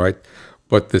 All right,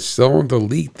 but the cylinder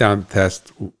leak down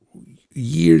test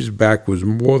years back was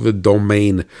more the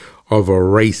domain of a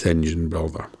race engine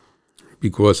builder,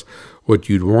 because what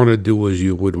you'd want to do is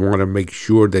you would want to make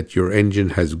sure that your engine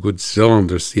has good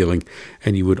cylinder sealing,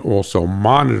 and you would also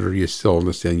monitor your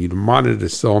cylinder sealing. You'd monitor the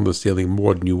cylinder sealing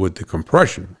more than you would the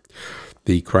compression,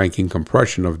 the cranking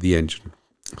compression of the engine.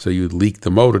 So you'd leak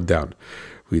the motor down.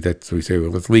 We say,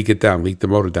 well, let's leak it down, leak the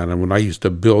motor down. And when I used to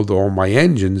build all my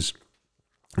engines,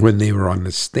 when they were on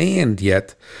the stand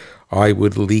yet, I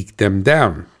would leak them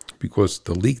down, because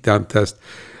the leak down test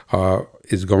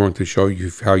is going to show you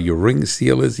how your ring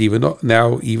seal is, even though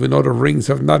the rings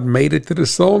have not made it to the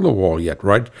cylinder wall yet,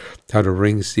 right? How the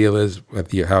ring seal is,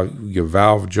 how your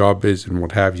valve job is, and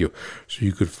what have you. So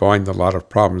you could find a lot of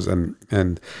problems,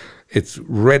 and it's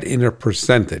read in a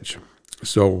percentage.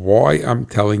 So why I'm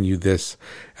telling you this,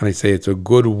 and I say it's a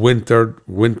good winter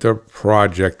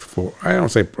project for, I don't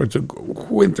say it's a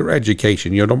winter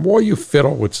education. The more you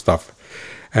fiddle with stuff,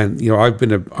 and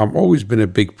I've always been a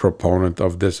big proponent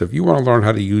of this. If you want to learn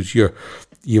how to use your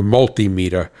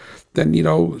multimeter, then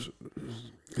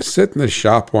sit in the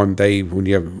shop one day when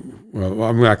you have, well,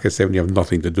 I'm not going to say when you have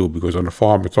nothing to do, because on a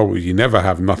farm you never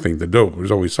have nothing to do.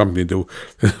 There's always something to do,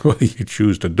 whether you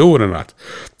choose to do it or not.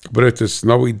 But it's a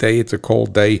snowy day, it's a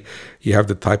cold day, you have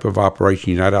the type of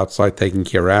operation, you're not outside taking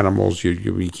care of animals,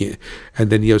 you can't, and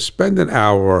then spend an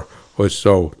hour or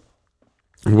so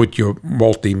with your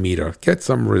multimeter. Get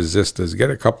some resistors, get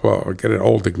an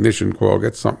old ignition coil,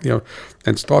 get something,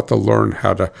 and start to learn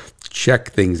how to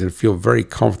check things and feel very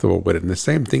comfortable with it. And the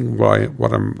same thing,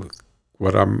 what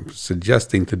I'm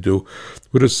suggesting to do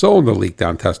with a cylinder leak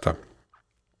down tester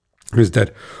is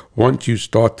that once you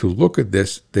start to look at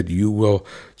this, that you will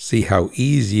see how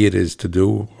easy it is to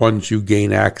do once you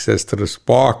gain access to the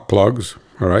spark plugs,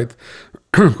 all right?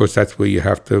 Because that's where you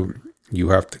have to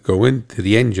go into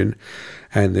the engine,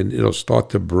 and then it'll start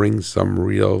to bring some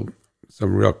real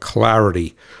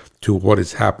clarity to what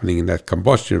is happening in that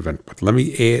combustion event. But let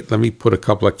me put a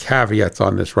couple of caveats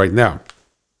on this right now.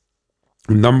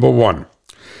 Number one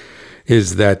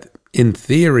is that in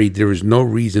theory, there is no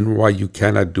reason why you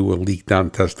cannot do a leak down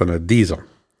test on a diesel.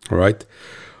 All right.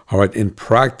 In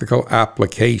practical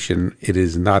application,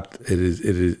 it's not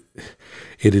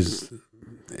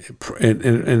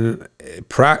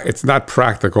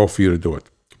practical for you to do it,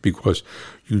 because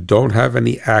you don't have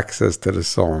any access to the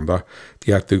cylinder.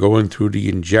 You have to go in through the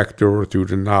injector or through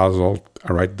the nozzle.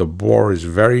 All right, the bore is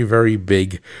very, very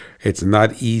big. It's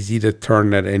not easy to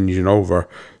turn that engine over.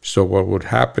 So what would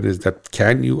happen is that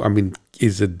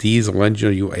is a diesel engine,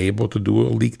 are you able to do a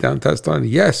leak down test on it?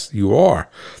 Yes, you are,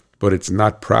 but it's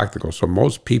not practical. So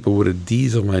most people with a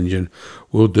diesel engine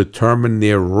will determine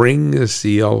their ring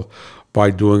seal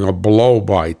by doing a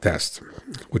blow-by test,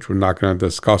 which we're not going to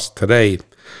discuss today.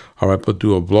 All right, but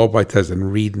do a blow-by test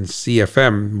and read in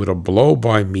CFM with a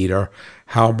blow-by meter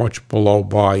how much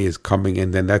blow-by is coming in.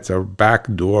 Then that's a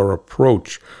backdoor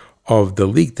approach of the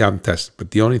leak down test.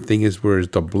 But the only thing is, whereas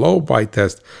the blow-by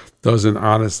test doesn't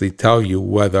honestly tell you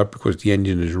whether, because the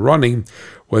engine is running,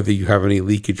 whether you have any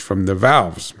leakage from the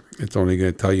valves. It's only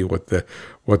going to tell you what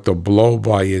the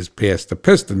blow-by is past the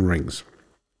piston rings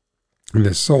in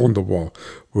the cylinder wall,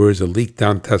 whereas a leak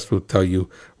down test will tell you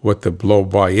what the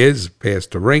blow-by is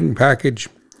past the ring package,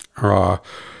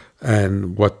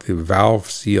 and what the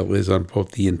valve seal is on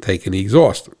both the intake and the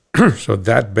exhaust. So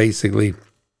that basically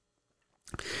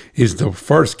is the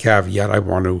first caveat I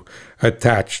want to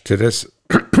attach to this.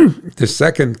 The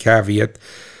second caveat,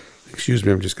 excuse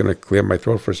me, I'm just going to clear my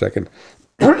throat for a second.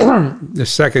 The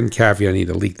second caveat, I need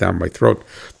to leak down my throat.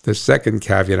 The second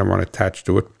caveat I want to attach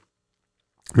to it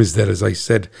is that, as I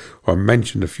said or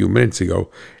mentioned a few minutes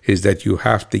ago, is that you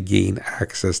have to gain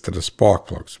access to the spark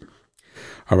plugs.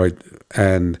 All right,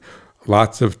 and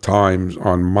lots of times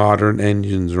on modern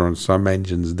engines or on some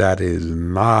engines, that is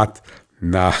not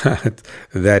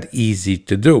that easy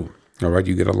to do. All right,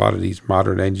 you get a lot of these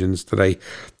modern engines today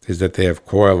is that they have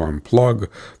coil on plug.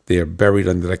 They are buried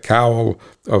under the cowl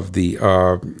of the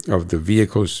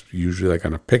vehicles, usually like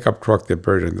on a pickup truck. They're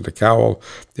buried under the cowl.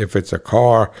 If it's a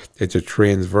car, it's a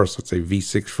transverse, let's say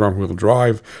V6 front wheel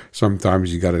drive.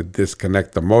 Sometimes you got to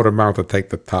disconnect the motor mount to take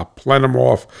the top plenum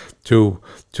off to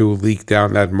leak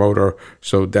down that motor.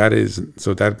 So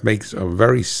that makes a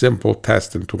very simple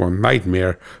test into a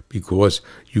nightmare, because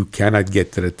you cannot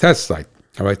get to the test site.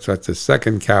 All right, so that's the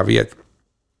second caveat.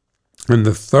 And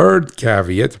the third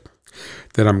caveat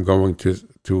that I'm going to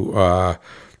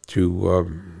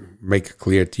make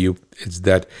clear to you is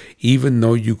that even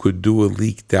though you could do a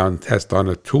leak down test on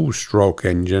a 2-stroke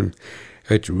engine,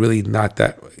 it's really not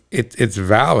that. It's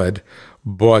valid,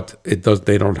 but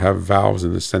they don't have valves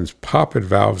in the sense poppet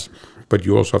valves. But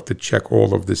you also have to check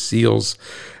all of the seals,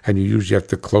 and you usually have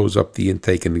to close up the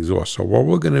intake and exhaust. So what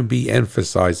we're going to be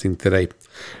emphasizing today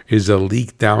is a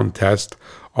leak down test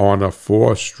on a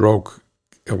 4-stroke,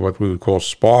 what we would call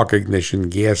spark ignition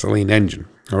gasoline engine.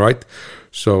 All right,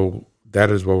 so that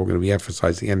is what we're going to be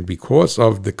emphasizing. And because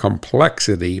of the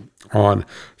complexity on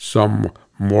some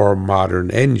more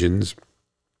modern engines,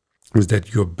 is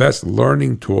that your best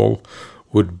learning tool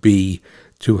would be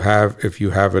to have, if you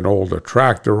have an older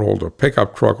tractor, older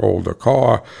pickup truck, older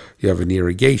car, you have an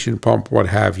irrigation pump, what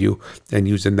have you, and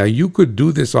use it. Now, you could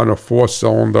do this on a on a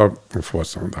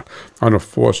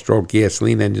 4-stroke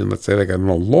gasoline engine, let's say like a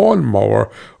lawn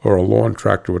mower or a lawn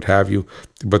tractor, what have you.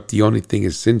 But the only thing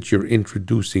is, since you're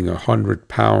introducing 100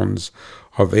 pounds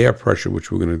of air pressure, which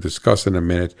we're going to discuss in a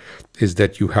minute, is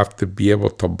that you have to be able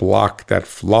to block that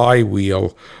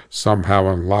flywheel somehow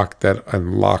and lock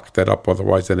that up.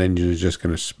 Otherwise, that engine is just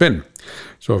going to spin.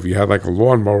 So if you have like a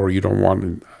lawnmower, you don't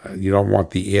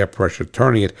want the air pressure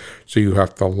turning it, so you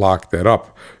have to lock that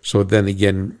up. So then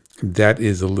again, that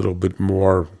is a little bit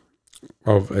more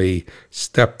of a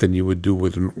step than you would do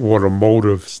with an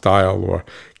automotive style or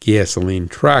gasoline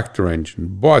tractor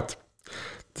engine. But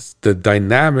the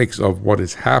dynamics of what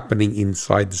is happening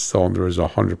inside the cylinder is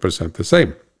 100% the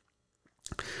same.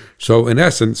 So in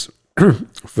essence,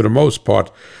 for the most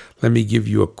part, let me give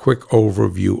you a quick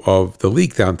overview of the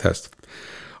leak down test.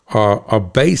 A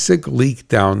basic leak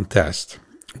down test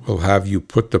will have you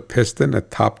put the piston at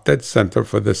top dead center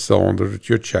for the cylinder that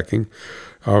you're checking.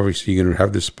 Obviously, you're going to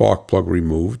have the spark plug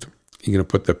removed. You're going to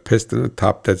put the piston at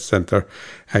top dead center,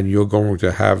 and you're going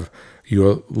to have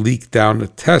your leak down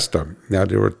tester. Now,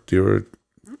 there are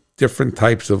different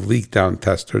types of leak down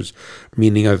testers,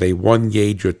 meaning are they 1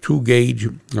 gauge or 2 gauge?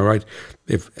 All right.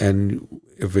 If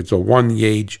it's a 1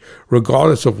 gauge,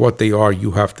 regardless of what they are,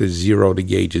 you have to zero the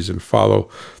gauges and follow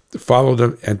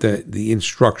them and the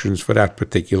instructions for that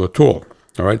particular tool.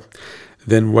 All right.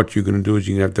 Then what you're going to do is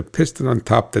you're going to have the piston on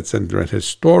top dead center, and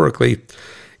historically,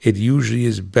 it usually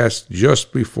is best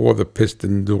just before the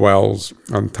piston dwells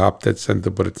on top dead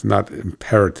center, but it's not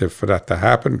imperative for that to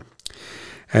happen.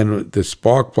 And the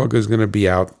spark plug is going to be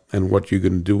out, and what you're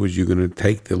going to do is you're going to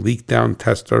take the leak down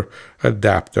tester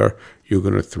adapter, you're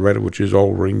going to thread it, which is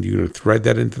O-ringed, you're going to thread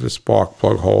that into the spark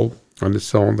plug hole on the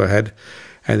cylinder head,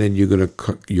 and then you're going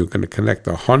to connect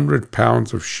 100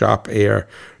 pounds of shop air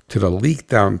to the leak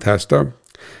down tester.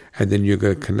 And then you're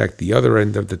going to connect the other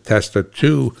end of the tester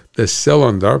to the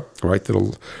cylinder, right,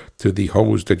 to the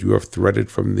hose that you have threaded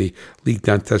from the leak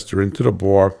down tester into the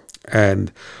bore.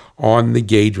 And on the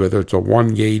gauge, whether it's a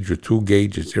 1 gauge or 2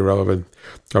 gauge, it's irrelevant.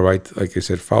 All right, like I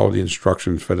said, follow the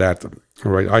instructions for that.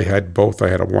 All right, I had both. I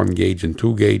had a 1 gauge and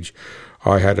 2 gauge.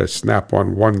 I had a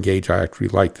snap-on 1 gauge. I actually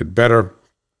liked it better.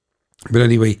 But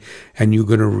anyway, and you're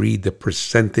going to read the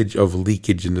percentage of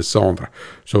leakage in the cylinder.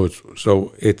 So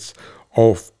it's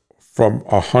off from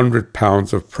 100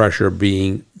 pounds of pressure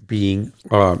being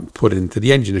put into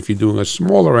the engine. If you're doing a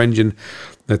smaller engine,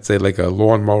 let's say like a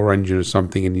lawnmower engine or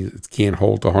something, and it can't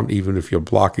hold 100, even if you're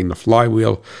blocking the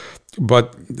flywheel.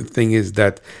 But the thing is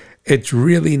that it's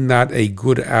really not a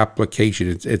good application.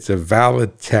 It's a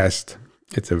valid test.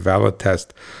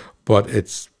 But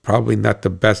it's probably not the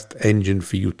best engine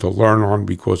for you to learn on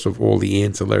because of all the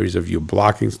ancillaries of you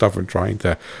blocking stuff and trying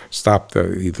to stop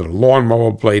either the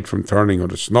lawnmower blade from turning or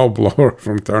the snowblower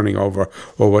from turning over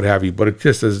or what have you. But it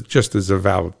just is a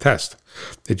valid test.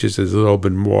 It just is a little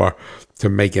bit more to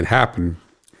make it happen,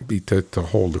 to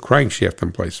hold the crankshaft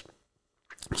in place.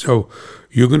 So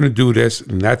you're going to do this,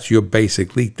 and that's your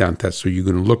basic leak down test. So you're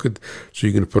going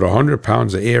to put 100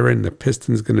 pounds of air in. The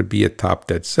piston's going to be at top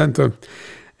dead center,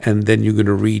 and then you're going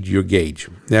to read your gauge.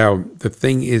 Now, the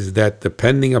thing is that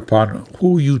depending upon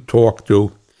who you talk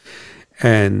to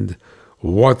and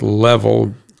what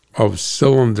level of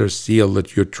cylinder seal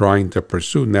that you're trying to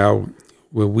pursue. Now,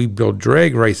 when we build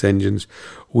drag race engines,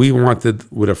 we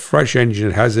wanted, with a fresh engine,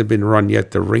 it hasn't been run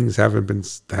yet, the rings haven't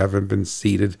been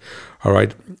seated, all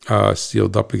right,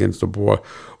 sealed up against the bore.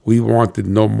 We wanted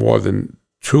no more than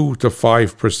 2 to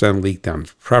 5% leak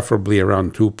downs, preferably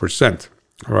around 2%,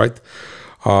 all right.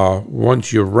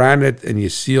 Once you ran it and you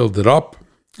sealed it up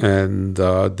and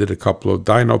did a couple of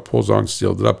dyno pulls on,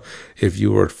 sealed it up. If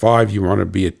you were at 5, you want to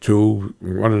be at 2,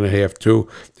 1.5, 2.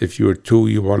 If you were 2,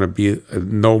 you want to be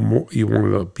no more. You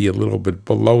want to be a little bit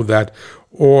below that,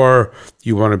 or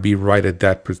you want to be right at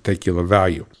that particular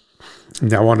value.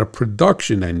 Now, on a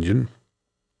production engine,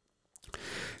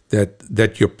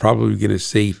 that you're probably going to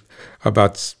see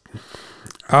about,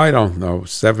 I don't know,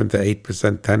 7 to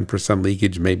 8%, 10%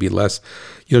 leakage, maybe less.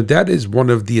 That is one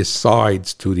of the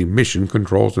asides to the emission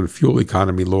controls and fuel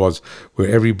economy laws, where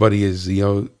everybody is,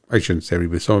 I shouldn't say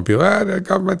everybody, some people, the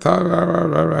government,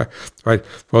 right?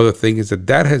 Well, the thing is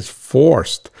that has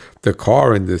forced the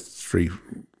car industry,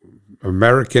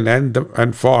 American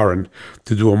and foreign,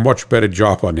 to do a much better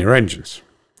job on their engines,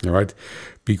 all right?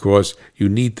 Because you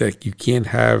can't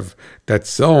have that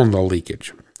cylinder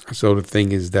leakage. So the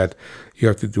thing is that you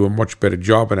have to do a much better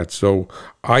job on it. So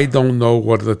I don't know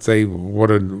what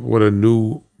a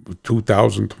new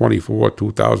 2024,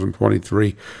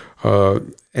 2023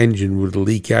 engine would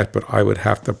leak at, but I would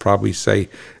have to probably say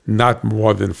not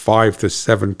more than 5 to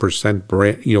 7%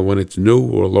 brand, when it's new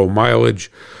or low mileage.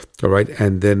 All right.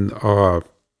 And then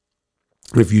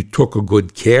if you took a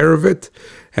good care of it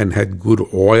and had good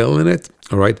oil in it,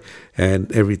 all right, and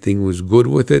everything was good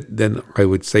with it, then I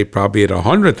would say probably at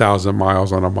 100,000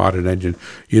 miles on a modern engine,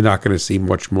 you're not going to see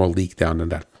much more leak down than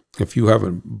that. If you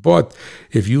haven't, but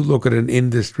if you look at an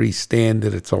industry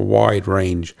standard, it's a wide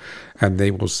range, and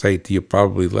they will say to you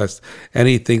probably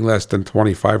anything less than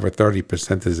 25 or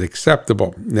 30% is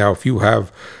acceptable. Now, if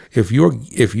you're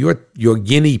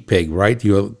guinea pig, right, that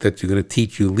you're going to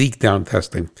teach you leak down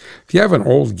testing, if you have an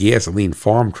old gasoline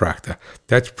farm tractor,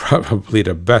 that's probably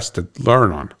the best to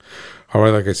learn on. All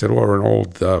right, like I said, or an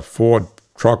old Ford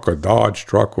truck or Dodge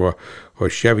truck or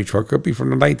Chevy truck, could be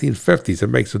from the 1950s. It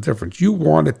makes a difference. You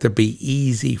want it to be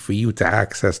easy for you to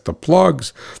access the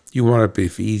plugs. You want it to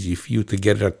be easy for you to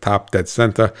get it at top dead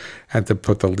center and to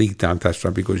put the leak down test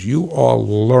on, because you are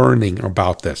learning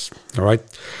about this. All right.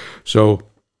 So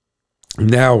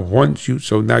now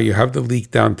you have the leak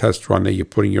down test run there. You're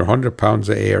putting your 100 pounds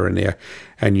of air in there,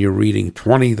 and you're reading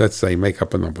 20. Let's say, make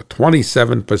up a number,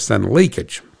 27%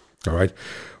 leakage. All right,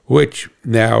 which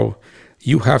now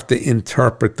you have to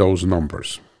interpret those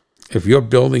numbers. If you're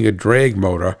building a drag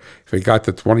motor, if it got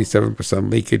to 27%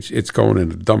 leakage, it's going in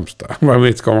the dumpster. I mean,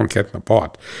 it's going getting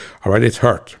apart. All right, it's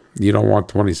hurt. You don't want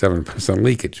 27%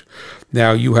 leakage.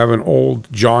 Now, you have an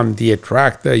old John Deere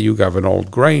tractor, you have an old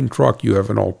grain truck, you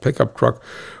have an old pickup truck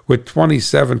with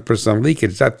 27%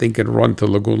 leakage. That thing can run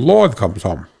till the good Lord comes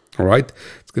home. All right,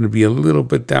 it's going to be a little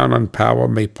bit down on power,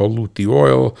 may pollute the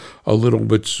oil a little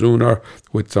bit sooner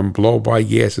with some blow-by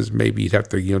gases. Maybe you'd have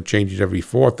to change it every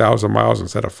 4,000 miles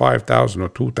instead of 5,000, or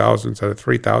 2,000 instead of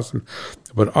 3,000.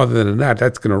 But other than that,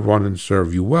 that's going to run and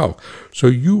serve you well. So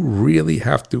you really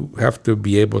have to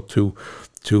be able to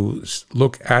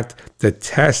look at the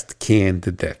test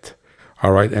candidate,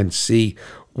 all right, and see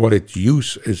what its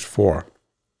use is for.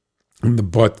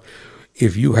 But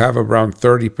if you have around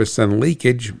 30%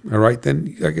 leakage, all right,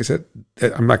 then, like I said,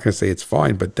 I'm not going to say it's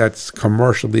fine, but that's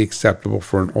commercially acceptable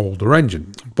for an older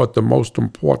engine. But the most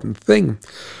important thing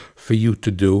for you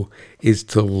to do is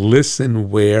to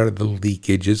listen where the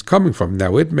leakage is coming from.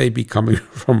 Now, it may be coming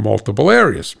from multiple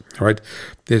areas, all right?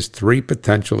 There's 3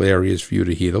 potential areas for you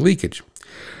to hear the leakage.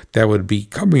 That would be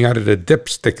coming out of the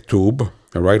dipstick tube,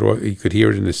 all right, or you could hear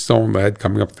it in the cylinder head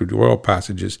coming up through the oil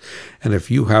passages. And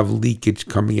if you have leakage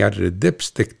coming out of the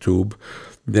dipstick tube,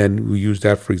 then we use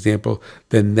that for example,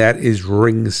 then that is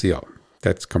ring seal.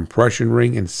 That's compression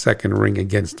ring and second ring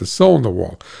against the cylinder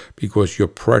wall, because you're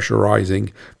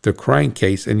pressurizing the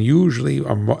crankcase. And usually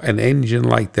an engine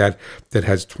like that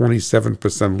has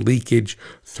 27% leakage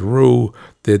through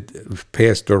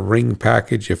past the ring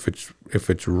package, if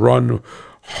it's run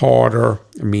harder,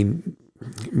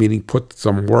 meaning put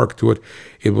some work to it,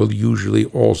 it will usually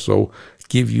also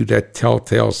give you that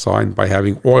telltale sign by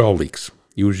having oil leaks.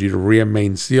 Usually the rear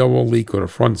main seal will leak, or the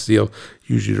front seal,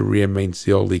 usually the rear main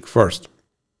seal leak first.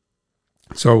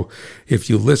 So if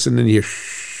you listen and you it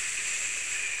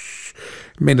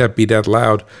may not be that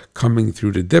loud coming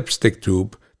through the dipstick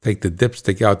tube, take the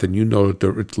dipstick out, then you know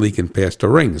that it's leaking past the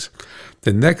rings.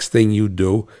 The next thing you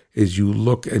do is you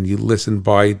look and you listen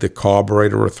by the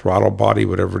carburetor or throttle body,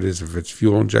 whatever it is. If it's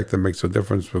fuel injector, makes no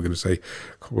difference. We're going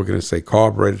to say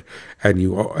carburetor, and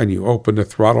you open the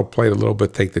throttle plate a little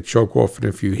bit, take the choke off, and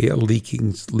if you hear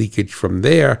leakage from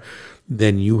there,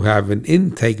 then you have an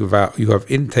intake valve. You have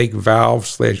intake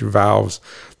valves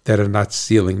that are not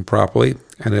sealing properly.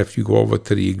 And if you go over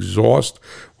to the exhaust,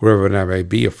 wherever that may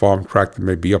be, a farm tractor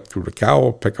may be up through the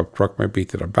cowl, pickup truck may be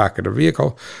to the back of the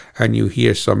vehicle, and you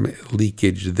hear some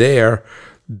leakage there,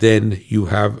 then you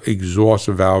have exhaust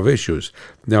valve issues.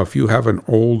 Now, if you have an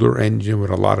older engine with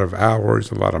a lot of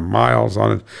hours, a lot of miles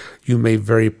on it, you may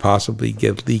very possibly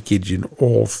get leakage in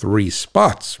all 3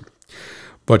 spots.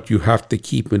 But you have to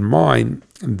keep in mind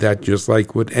that, just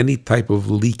like with any type of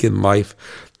leak in life,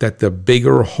 that the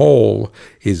bigger hole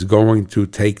is going to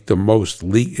take the most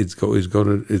leak. Is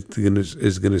going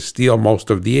to steal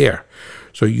most of the air.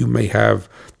 So you may have,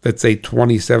 let's say,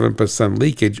 27%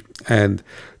 leakage, and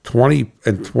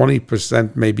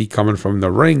 20% may be coming from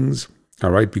the rings. All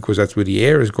right, because that's where the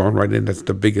air is going right in. That's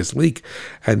the biggest leak,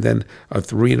 and then a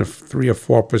 3 or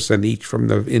 4% each from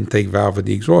the intake valve and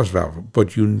the exhaust valve.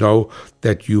 But you know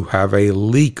that you have a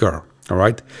leaker. All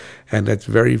right, and that's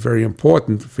very, very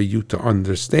important for you to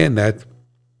understand that.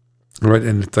 right?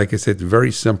 And it's like I said,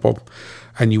 very simple.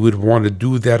 And you would want to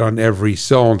do that on every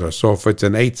cylinder. So if it's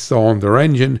an 8-cylinder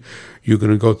engine, you're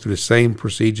going to go through the same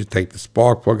procedure, take the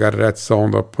spark plug out of that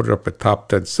cylinder, put it up at top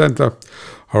dead center,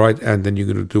 all right, and then you're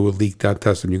going to do a leak down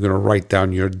test, and you're going to write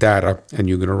down your data, and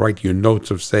you're going to write your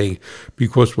notes of saying,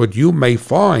 because what you may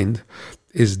find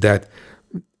is that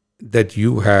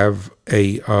you have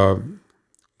a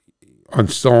on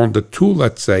cylinder 2,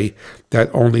 let's say, that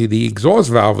only the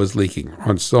exhaust valve is leaking.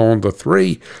 On cylinder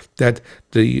 3, that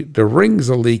the rings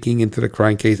are leaking into the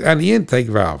crankcase and the intake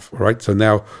valve, right? So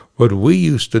now what we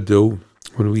used to do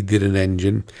when we did an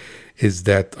engine is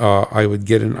that I would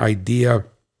get an idea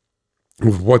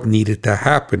of what needed to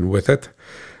happen with it,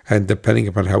 and depending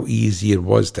upon how easy it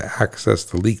was to access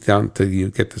the leak down to you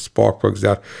get the spark plugs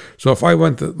out. So if I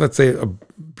went to, let's say, a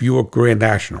Buick Grand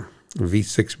National, a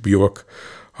V6 Buick,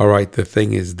 all right, the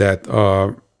thing is that,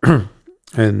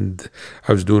 and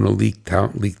I was doing a leak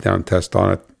down test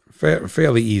on it,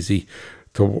 fairly easy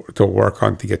to work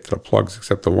on to get to the plugs,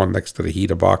 except the one next to the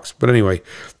heater box. But anyway,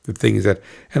 the thing is that,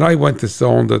 and I went to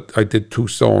cylinder, I did 2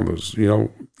 cylinders,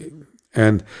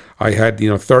 and I had,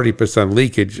 30%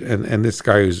 leakage, and this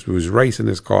guy was racing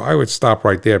this car. I would stop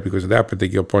right there because at that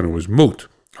particular point it was moot,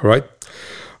 all right?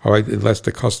 All right, unless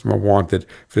the customer wanted.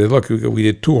 If they look, we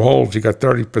did 2 holes, you got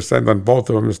 30% on both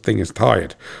of them, this thing is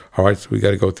tired. All right, so we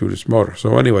got to go through this motor.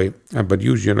 So anyway, but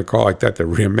usually in a car like that, the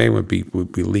rear main would be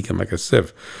leaking like a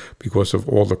sieve because of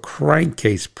all the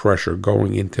crankcase pressure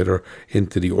going into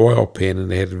the oil pan,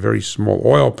 and they had a very small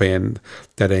oil pan,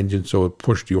 that engine, so it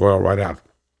pushed the oil right out.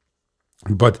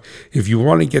 But if you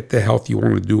want to get the health, you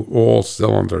want to do all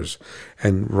cylinders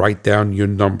and write down your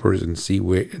numbers and see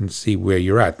where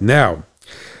you're at. Now,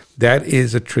 that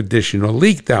is a traditional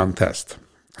leak down test,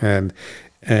 and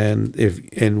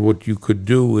what you could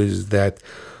do is that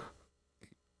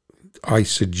I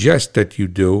suggest that you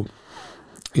do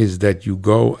is that you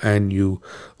go and you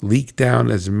leak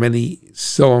down as many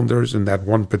cylinders in that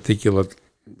one particular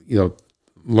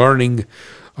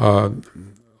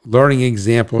learning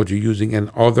example that you're using in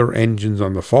other engines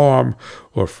on the farm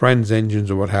or friends'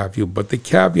 engines or what have you. But the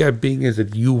caveat being is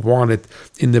that you want it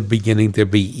in the beginning to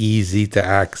be easy to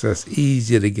access,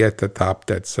 easy to get to top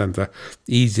dead center,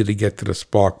 easy to get to the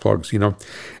spark plugs,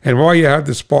 And while you have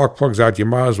the spark plugs out, you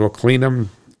might as well clean them,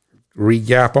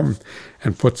 re-gap them,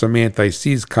 and put some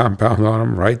anti-seize compound on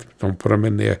them, right? Don't put them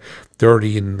in there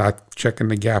dirty and not checking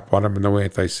the gap on them and no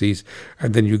anti-seize,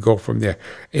 and then you go from there.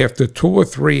 After 2 or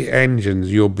 3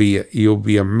 engines, you'll be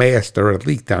a master at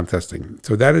leak down testing.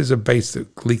 So that is a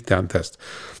basic leak down test.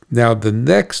 Now the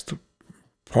next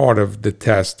part of the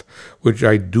test, which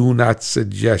I do not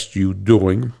suggest you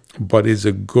doing, but is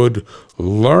a good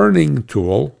learning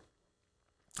tool,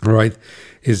 right,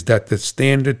 is that the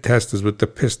standard test is with the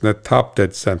piston at top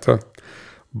dead center,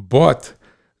 but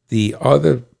the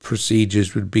other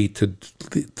procedures would be to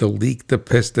leak the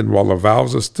piston while the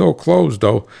valves are still closed,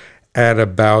 though, at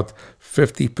about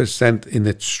 50% in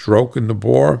its stroke in the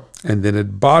bore, and then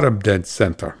at bottom dead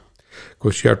center.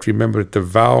 Because you have to remember that the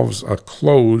valves are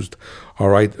closed, all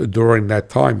right, during that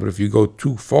time. But if you go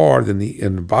too far, then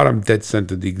in the bottom dead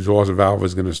center, the exhaust valve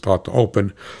is going to start to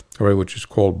open, all right, which is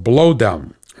called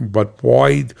blowdown. But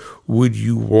why would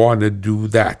you want to do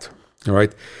that? All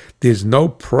right. There's no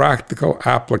practical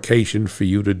application for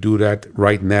you to do that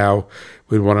right now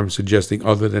with what I'm suggesting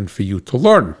other than for you to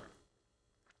learn.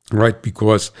 Right?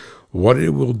 Because what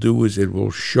it will do is it will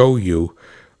show you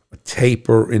a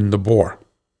taper in the bore.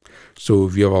 So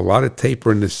if you have a lot of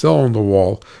taper in the cylinder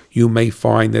wall, you may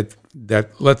find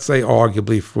that let's say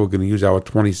arguably if we're going to use our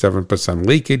 27%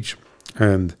 leakage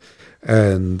and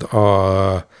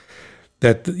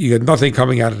that you get nothing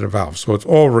coming out of the valve. So it's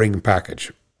all ring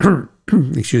package.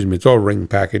 Excuse me, it's all ring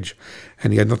package,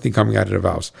 and you got nothing coming out of the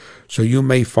valves. So you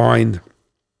may find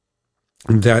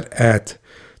that at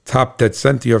top dead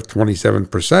center you have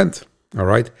 27%, all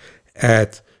right,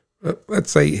 at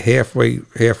let's say halfway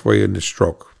in the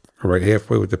stroke, all right,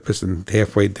 halfway with the piston,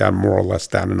 halfway down, more or less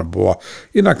down in the bore.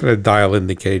 You're not going to dial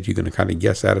indicate, you're going to kind of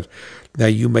guess at it. Now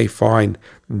you may find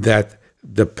that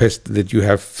the piston that you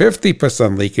have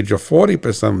 50% leakage or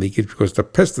 40% leakage because the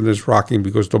piston is rocking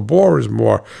because the bore is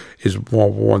more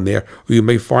worn there. Or you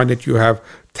may find that you have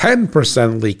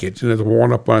 10% leakage and it's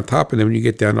worn up on top, and then when you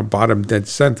get down the bottom dead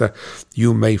center,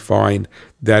 you may find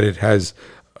that it has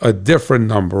a different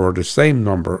number or the same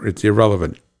number. It's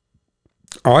irrelevant.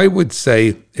 I would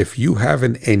say if you have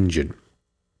an engine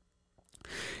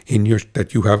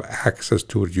that you have access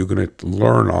to it, you're going to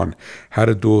learn on how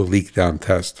to do a leak down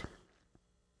test.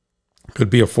 Could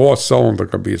be a 4-cylinder,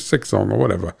 could be a 6-cylinder,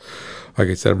 whatever. Like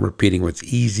I said, I'm repeating what's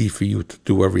easy for you to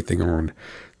do everything on.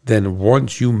 then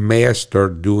once you master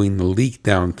doing the leak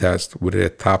down test with a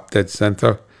top dead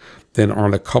center, then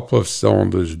on a couple of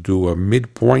cylinders do a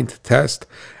midpoint test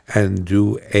and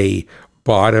do a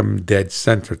bottom dead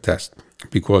center test.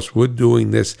 Because we're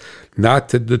doing this not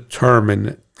to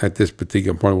determine at this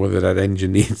particular point whether that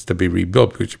engine needs to be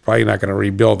rebuilt, because you're probably not going to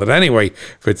rebuild it anyway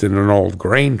if it's in an old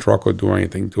grain truck or do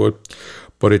anything to it,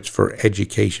 but it's for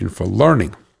education, for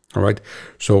learning. All right.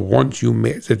 So once you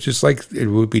it's just like it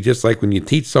would be just like when you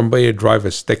teach somebody to drive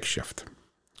a stick shift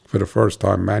for the first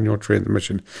time, manual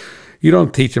transmission. You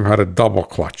don't teach them how to double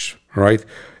clutch, right?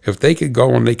 If they could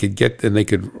go and they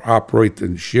could operate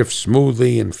and shift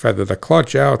smoothly and feather the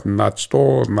clutch out and not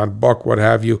stall, not buck, what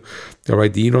have you, all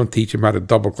right, you don't teach them how to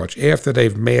double clutch. After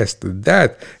they've mastered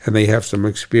that and they have some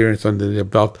experience under their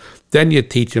belt, then you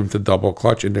teach them to double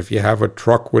clutch. And if you have a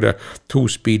truck with a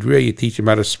 2-speed rear, you teach them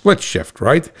how to split shift,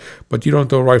 right? But you don't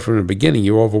do it right from the beginning.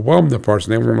 You overwhelm the person.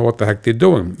 They won't know what the heck they're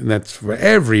doing. And that's for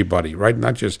everybody, right?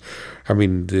 Not just,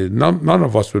 none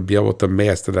of us would be able to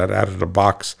master that out of the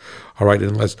box, all right,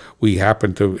 unless we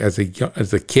happen to, as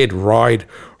a kid, ride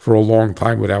for a long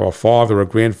time with our father or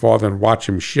grandfather and watch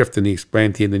him shift and he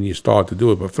explained to you, and then you start to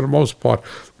do it. But for the most part,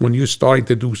 when you're starting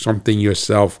to do something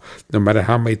yourself, no matter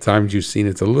how many times you've seen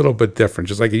it, it's a little bit different.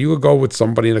 Just like if you could go with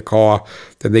somebody in a car,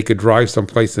 then they could drive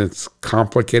someplace and it's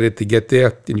complicated to get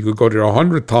there, and you could go there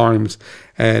 100 times,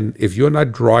 and if you're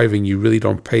not driving, you really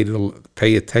don't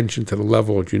pay attention to the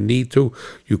level that you need to.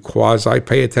 You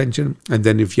quasi-pay attention, and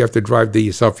then if you have to drive there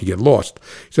yourself, you get lost.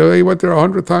 So you went there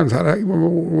 100 times.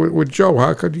 With Joe,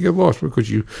 how could you get lost?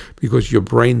 Because your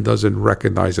brain doesn't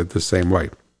recognize it the same way.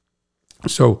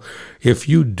 So if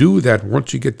you do that,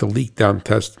 once you get the leak down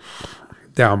test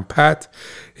down pat,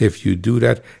 if you do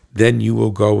that, then you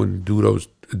will go and do those.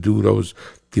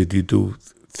 You do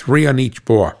 3 on each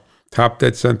bore: top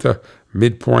dead center,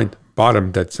 midpoint,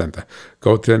 bottom dead center.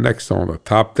 Go to the next cylinder: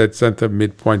 top dead center,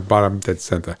 midpoint, bottom dead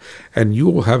center, and you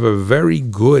will have a very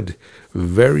good.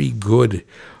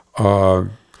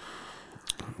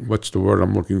 What's the word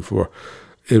I'm looking for?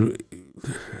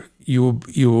 You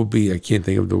will be, I can't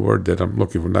think of the word that I'm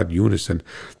looking for, not unison,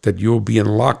 that you'll be in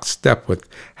lockstep with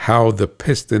how the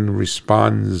piston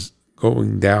responds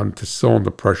going down to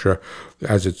cylinder pressure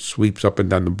as it sweeps up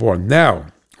and down the bore. Now,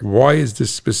 why is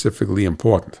this specifically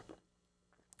important?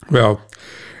 Well,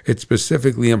 it's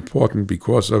specifically important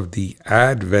because of the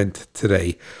advent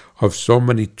today of so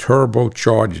many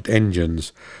turbocharged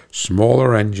engines,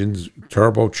 smaller engines,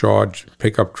 turbocharged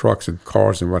pickup trucks and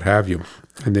cars and what have you.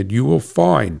 And that you will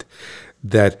find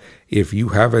that if you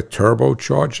have a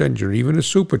turbocharged engine, or even a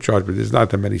supercharged, but there's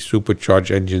not that many supercharged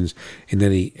engines in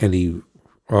any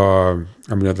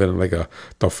other than like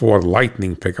the Ford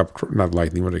Lightning pickup truck, not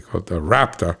Lightning, what do they call it, the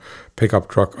Raptor pickup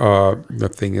truck.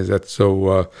 The thing is that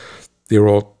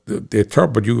they're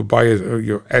turbo, but you could buy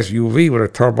your SUV with a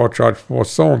turbocharged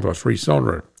 4-cylinder,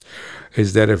 3-cylinder.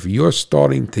 Is that if you're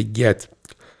starting to get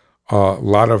a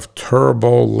lot of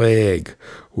turbo lag,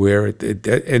 where it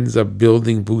ends up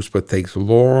building boost, but takes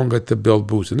longer to build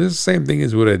boost. And this is the same thing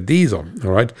as with a diesel,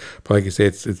 all right? But like I say,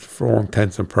 it's for all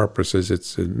intents and purposes,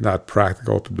 it's not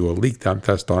practical to do a leak down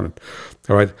test on it,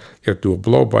 all right? You have to do a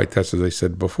blow-by test, as I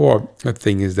said before. The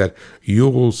thing is that you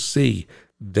will see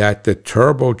that the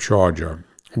turbocharger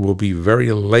will be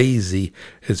very lazy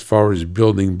as far as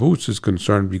building boost is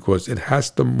concerned, because it has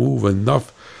to move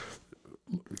enough.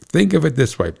 Think of it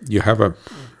this way: you have an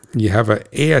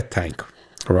air tank,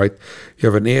 all right? You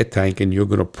have an air tank, and you're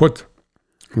going to put,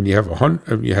 when you have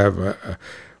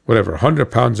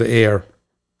 100 pounds of air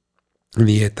in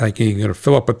the air tank, and you're going to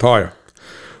fill up a tire.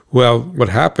 Well, what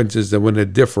happens is that when the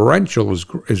differential is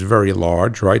very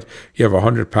large, right? You have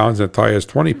 100 pounds and the tire has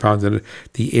 20 pounds in it,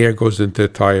 the air goes into the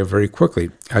tire very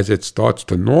quickly. As it starts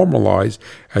to normalize,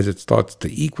 as it starts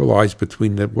to equalize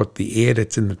between what the air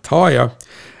that's in the tire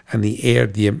and the air,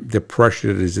 the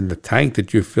pressure that is in the tank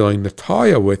that you're filling the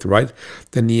tire with, right?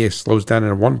 Then the air slows down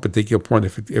at one particular point.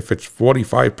 If it's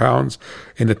 45 pounds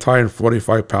in the tire and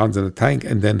 45 pounds in the tank,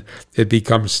 and then it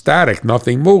becomes static,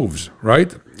 nothing moves,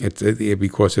 right?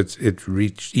 Because it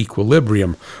reached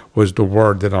equilibrium was the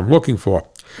word that I'm looking for.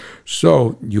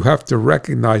 So you have to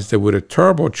recognize that with a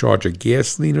turbocharger,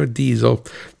 gasoline or diesel,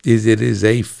 it is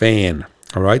a fan.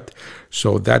 All right,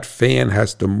 so that fan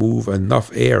has to move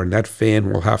enough air, and that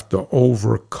fan will have to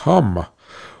overcome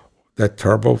that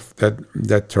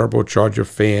turbocharger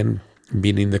fan,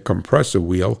 meaning the compressor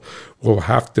wheel, will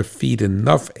have to feed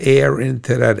enough air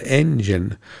into that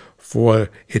engine for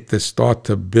it to start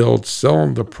to build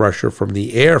cylinder pressure from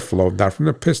the airflow, not from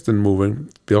the piston moving,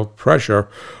 build pressure.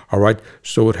 All right,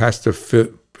 so it has to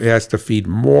feed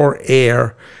more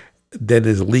air than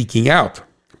is leaking out.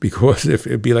 because if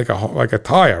it'd be like a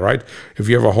tire, right? If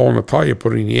you have a hole in the tire, you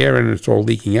put it in the air and it's all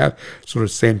leaking out. So the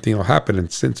same thing will happen. And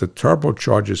since a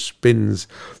turbocharger spins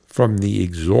from the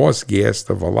exhaust gas,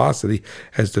 the velocity,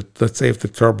 let's say if the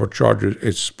turbocharger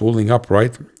is spooling up,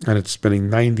 right, and it's spinning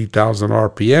 90,000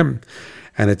 RPM,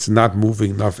 and it's not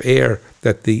moving enough air,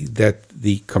 that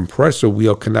the compressor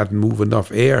wheel cannot move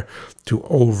enough air to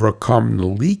overcome the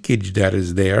leakage that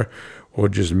is there, or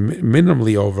just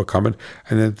minimally overcome it,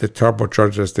 and then the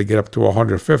turbocharger has to get up to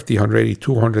 150, 180,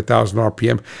 200,000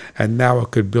 RPM, and now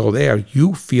it could build air.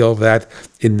 You feel that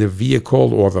in the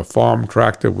vehicle or the farm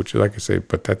tractor, which, like I say,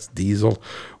 but that's diesel,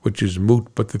 which is moot.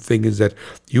 But the thing is that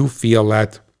you feel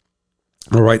that,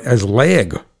 all right, as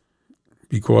lag,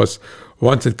 because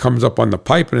once it comes up on the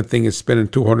pipe and the thing is spinning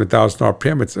 200,000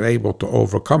 RPM, it's able to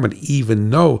overcome it, even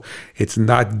though it's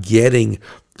not getting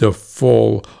the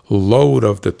full load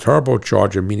of the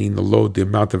turbocharger, meaning the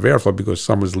amount of airflow, because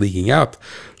some is leaking out.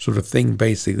 So the thing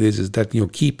basically is that,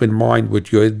 keep in mind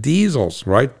with your diesels,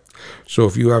 right? So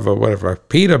if you have a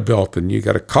Peterbilt and you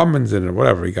got a Cummins in it,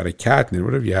 whatever, you got a Cat in it,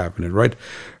 whatever you have in it, right?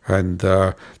 And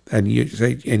you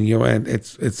say, and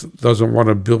it's doesn't want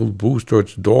to build boost, or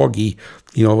it's doggy,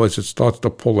 as it starts to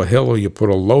pull a hill, or you put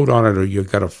a load on it, or you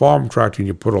got a farm tractor and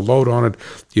you put a load on it,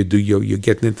 you're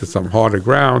getting into some harder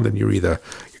ground, and you're either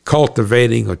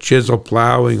cultivating or chisel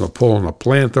plowing or pulling a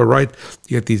planter, right?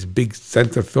 You get these big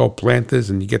center fill planters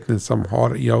and you get in some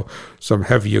harder, some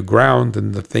heavier ground.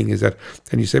 And the thing is that,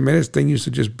 and you say, man, this thing used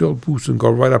to just build boost and go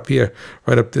right up here,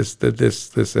 right up this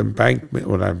embankment,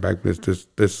 or not embankment,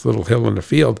 this little hill in the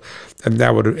field. And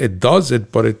now it does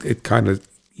it, but it kind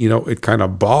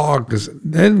of bogs,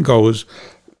 then goes,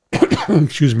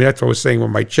 excuse me, that's what I was saying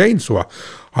with my chainsaw.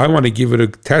 I want to give it a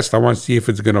test. I want to see if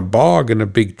it's going to bog in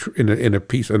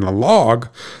a log,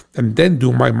 and then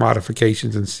do my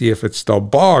modifications and see if it still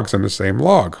bogs on the same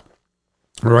log.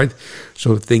 All right.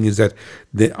 So the thing is that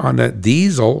on a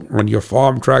diesel, on your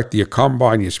farm tractor, your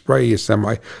combine, your spray, your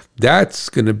semi, that's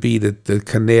going to be the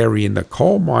canary in the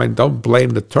coal mine. Don't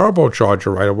blame the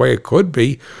turbocharger right away. It could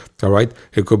be, all right.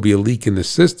 It could be a leak in the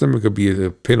system. It could be a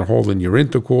pinhole in your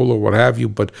intercooler, what have you.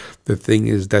 But the thing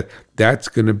is that that's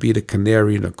going to be the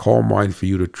canary in the coal mine for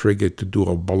you to trigger to do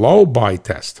a blow-by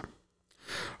test.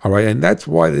 All right. And that's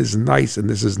why it is nice. And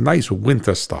this is nice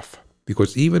winter stuff.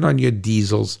 Because even on your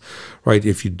diesels, right,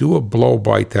 if you do a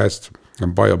blow-by test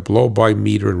and buy a blow-by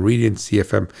meter and read it in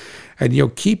CFM,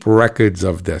 and keep records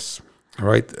of this, all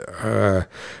right?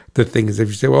 The thing is, if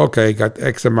you say, well, okay, I got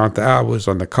X amount of hours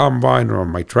on the combine or on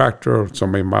my tractor, or so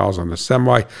many miles on the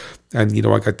semi, and,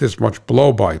 I got this much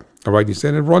blow-by, all right? You say,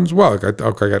 and it runs well. I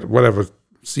got whatever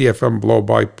CFM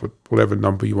blow-by, put whatever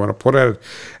number you want to put at it,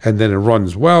 and then it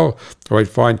runs well, all right,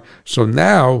 fine. So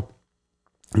now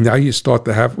you start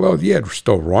to have, well, yeah, it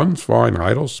still runs fine,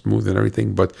 idles, smooth and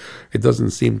everything, but it doesn't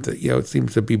seem to, it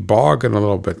seems to be bogging a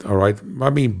little bit, all right? I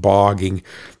mean, bogging,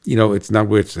 it's not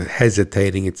where it's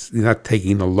hesitating, it's not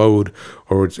taking the load,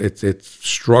 or it's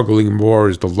struggling more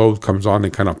as the load comes on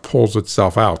and kind of pulls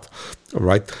itself out, all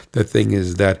right? The thing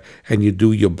is that, and you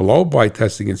do your blow-by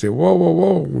testing and say,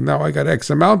 whoa, now I got X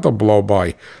amount of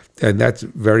blow-by. And that's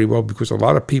very well, because a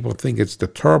lot of people think it's the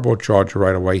turbocharger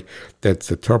right away, that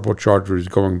the turbocharger is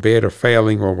going bad or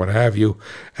failing or what have you.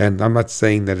 And I'm not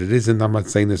saying that it isn't. I'm not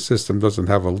saying the system doesn't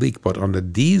have a leak. But on the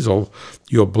diesel,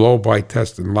 your blow-by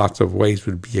test in lots of ways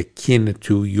would be akin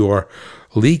to your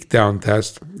leak down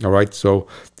test. All right. So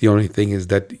the only thing is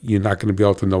that you're not going to be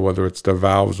able to know whether it's the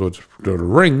valves or the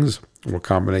rings, or a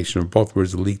combination of both,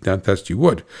 whereas the leak down test you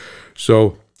would.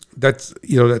 So that's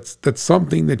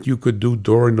something that you could do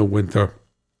during the winter.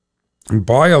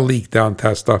 Buy a leak down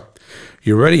tester.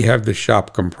 You already have the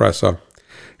shop compressor.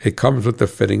 It comes with the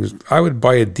fittings. I would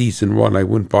buy a decent one. I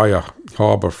wouldn't buy a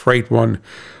Harbor Freight one,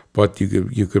 but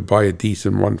you could buy a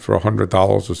decent one for $100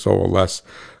 or so or less.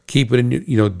 Keep it in.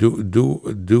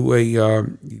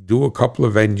 Do a couple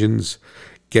of engines.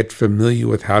 Get familiar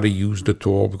with how to use the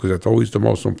tool, because that's always the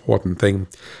most important thing,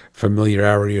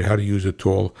 familiarity with how to use a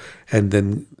tool. And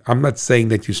then I'm not saying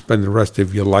that you spend the rest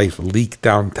of your life leak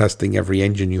down testing every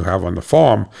engine you have on the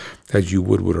farm as you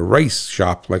would with a race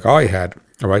shop like I had,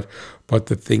 all right? But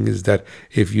the thing is that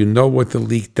if you know what the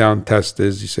leak down test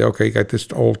is, you say, okay, I got this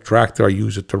old tractor, I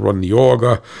use it to run the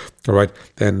auger, all right?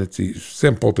 Then it's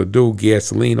simple to do,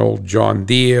 gasoline, old John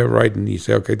Deere, right? And you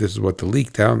say, okay, this is what the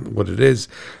leak down, what it is,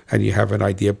 and you have an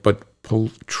idea. But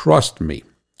trust me,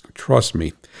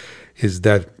 is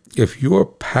that if you're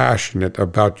passionate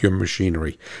about your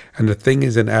machinery, and the thing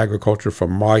is in agriculture,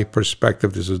 from my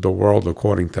perspective, this is the world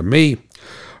according to me,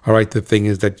 all right, the thing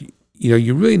is that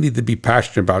you really need to be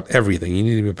passionate about everything. You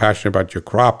need to be passionate about your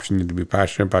crops. You need to be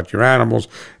passionate about your animals,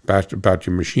 passionate about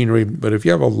your machinery. But if you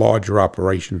have a larger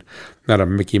operation, not a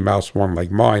Mickey Mouse one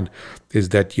like mine, is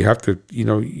that you have to,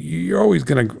 you're always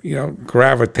going to,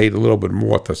 gravitate a little bit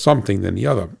more to something than the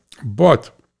other. But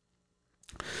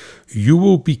you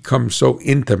will become so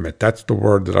intimate. That's the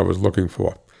word that I was looking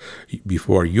for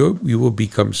before. You will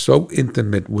become so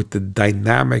intimate with the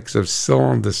dynamics of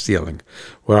cylinder sealing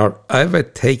without ever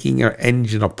taking an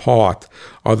engine apart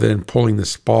other than pulling the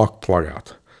spark plug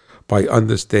out, by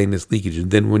understanding this leakage.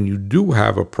 And then when you do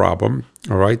have a problem,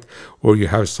 all right, or you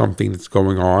have something that's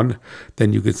going on,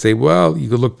 then you could say, well, you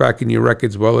could look back in your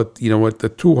records, well, at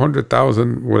the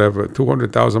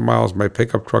 200,000 miles, my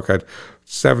pickup truck had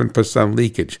 7%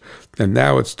 leakage. And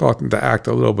now it's starting to act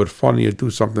a little bit funny or do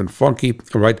something funky,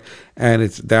 all right, and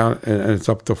it's down, and it's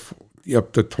up to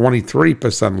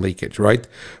 23% leakage, right?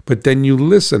 But then you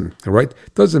listen, right?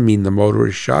 Doesn't mean the motor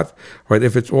is shot, right?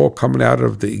 If it's all coming out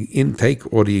of the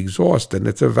intake or the exhaust, then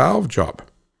it's a valve job.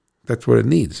 That's what it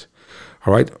needs,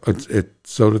 all right?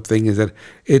 So the thing is that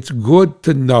it's good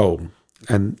to know,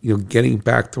 and getting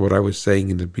back to what I was saying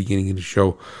in the beginning of the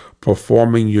show,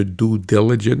 performing your due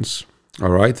diligence, all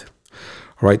right?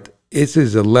 All right. This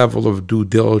is a level of due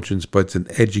diligence, but it's an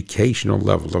educational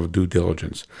level of due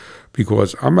diligence.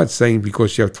 Because I'm not saying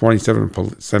because you have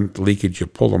 27% leakage, you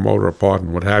pull a motor apart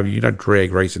and what have you, you're not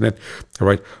drag racing it, all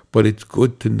right? But it's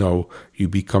good to know you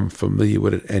become familiar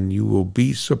with it, and you will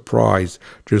be surprised,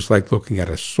 just like looking at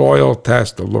a soil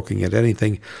test or looking at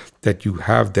anything, that you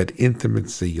have that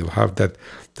intimacy, you'll have that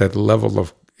level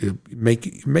of make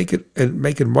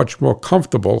it much more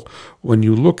comfortable when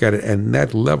you look at it, and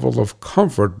that level of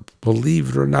comfort, believe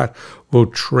it or not, will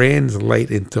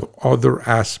translate into other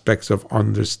aspects of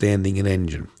understanding an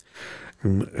engine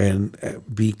and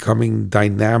becoming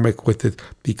dynamic with it,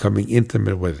 becoming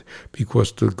intimate with it.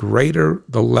 Because the greater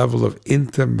the level of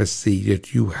intimacy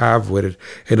that you have with it,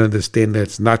 and understand that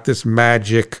it's not this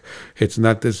magic, it's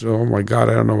not this, oh my God,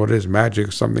 I don't know what it is,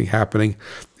 magic, something happening,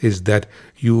 is that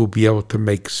you will be able to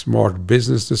make smart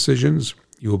business decisions.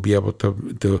 You will be able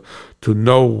to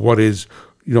know what is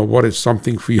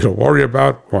something for you to worry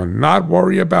about or not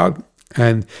worry about.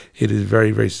 And it is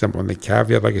very, very simple. And the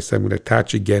caveat, like I said, I'm going to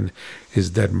attach again,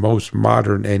 is that most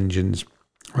modern engines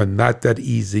are not that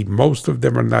easy. Most of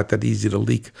them are not that easy to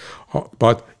leak.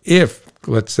 But if,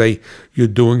 let's say, you're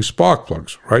doing spark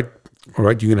plugs, right? All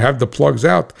right, you can have the plugs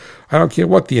out. I don't care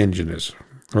what the engine is.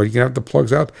 Or you can have the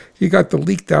plugs out. You got the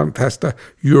leak down tester.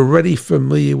 You're already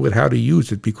familiar with how to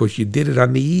use it because you did it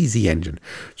on the easy engine.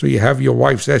 So you have your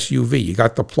wife's SUV. You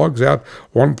got the plugs out,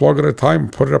 one plug at a time,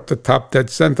 put it up the top dead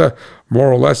center,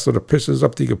 more or less, so the piston's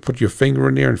up. You can put your finger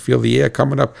in there and feel the air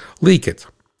coming up. Leak it,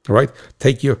 all right?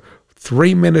 Take you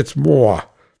 3 minutes more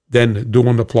than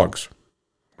doing the plugs,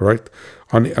 all right?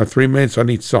 On 3 minutes on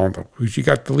each cylinder. Because you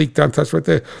got the leak down test right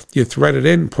there. You thread it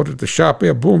in, put it to shop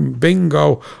air, boom,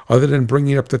 bingo, other than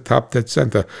bringing it up the top dead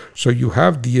center. So you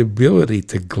have the ability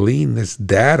to glean this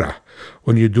data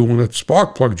when you're doing a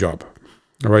spark plug job,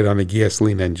 all right, on a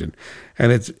gasoline engine.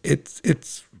 And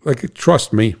it's like,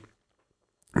 trust me,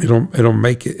 it'll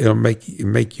make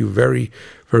you very,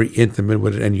 very intimate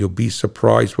with it, and you'll be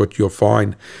surprised what you'll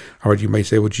find. Or you may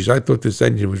say, well, geez, I thought this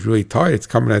engine was really tight. It's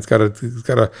coming. It's got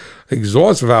a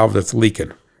exhaust valve that's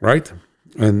leaking, right?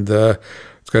 And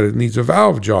it needs a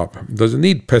valve job. It doesn't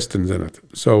need pistons in it.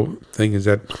 So thing is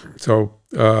that,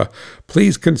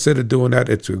 please consider doing that.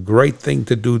 It's a great thing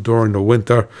to do during the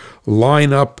winter.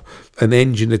 Line up an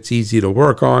engine that's easy to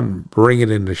work on, bring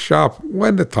it in the shop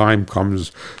when the time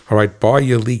comes. All right, buy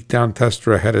your leak down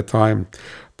tester ahead of time,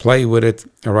 play with it,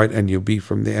 all right, and you'll be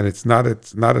from there. And it's not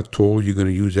a tool you're going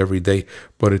to use every day,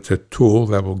 but it's a tool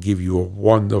that will give you a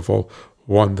wonderful,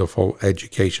 wonderful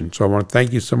education. So I want to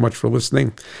thank you so much for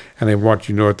listening, and I want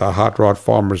you to know that the Hot Rod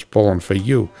Farmer is pulling for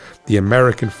you, the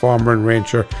American farmer and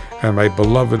rancher, and my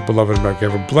beloved America.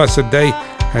 Have a blessed day,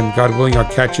 and God willing,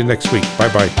 I'll catch you next week.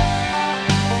 Bye-bye.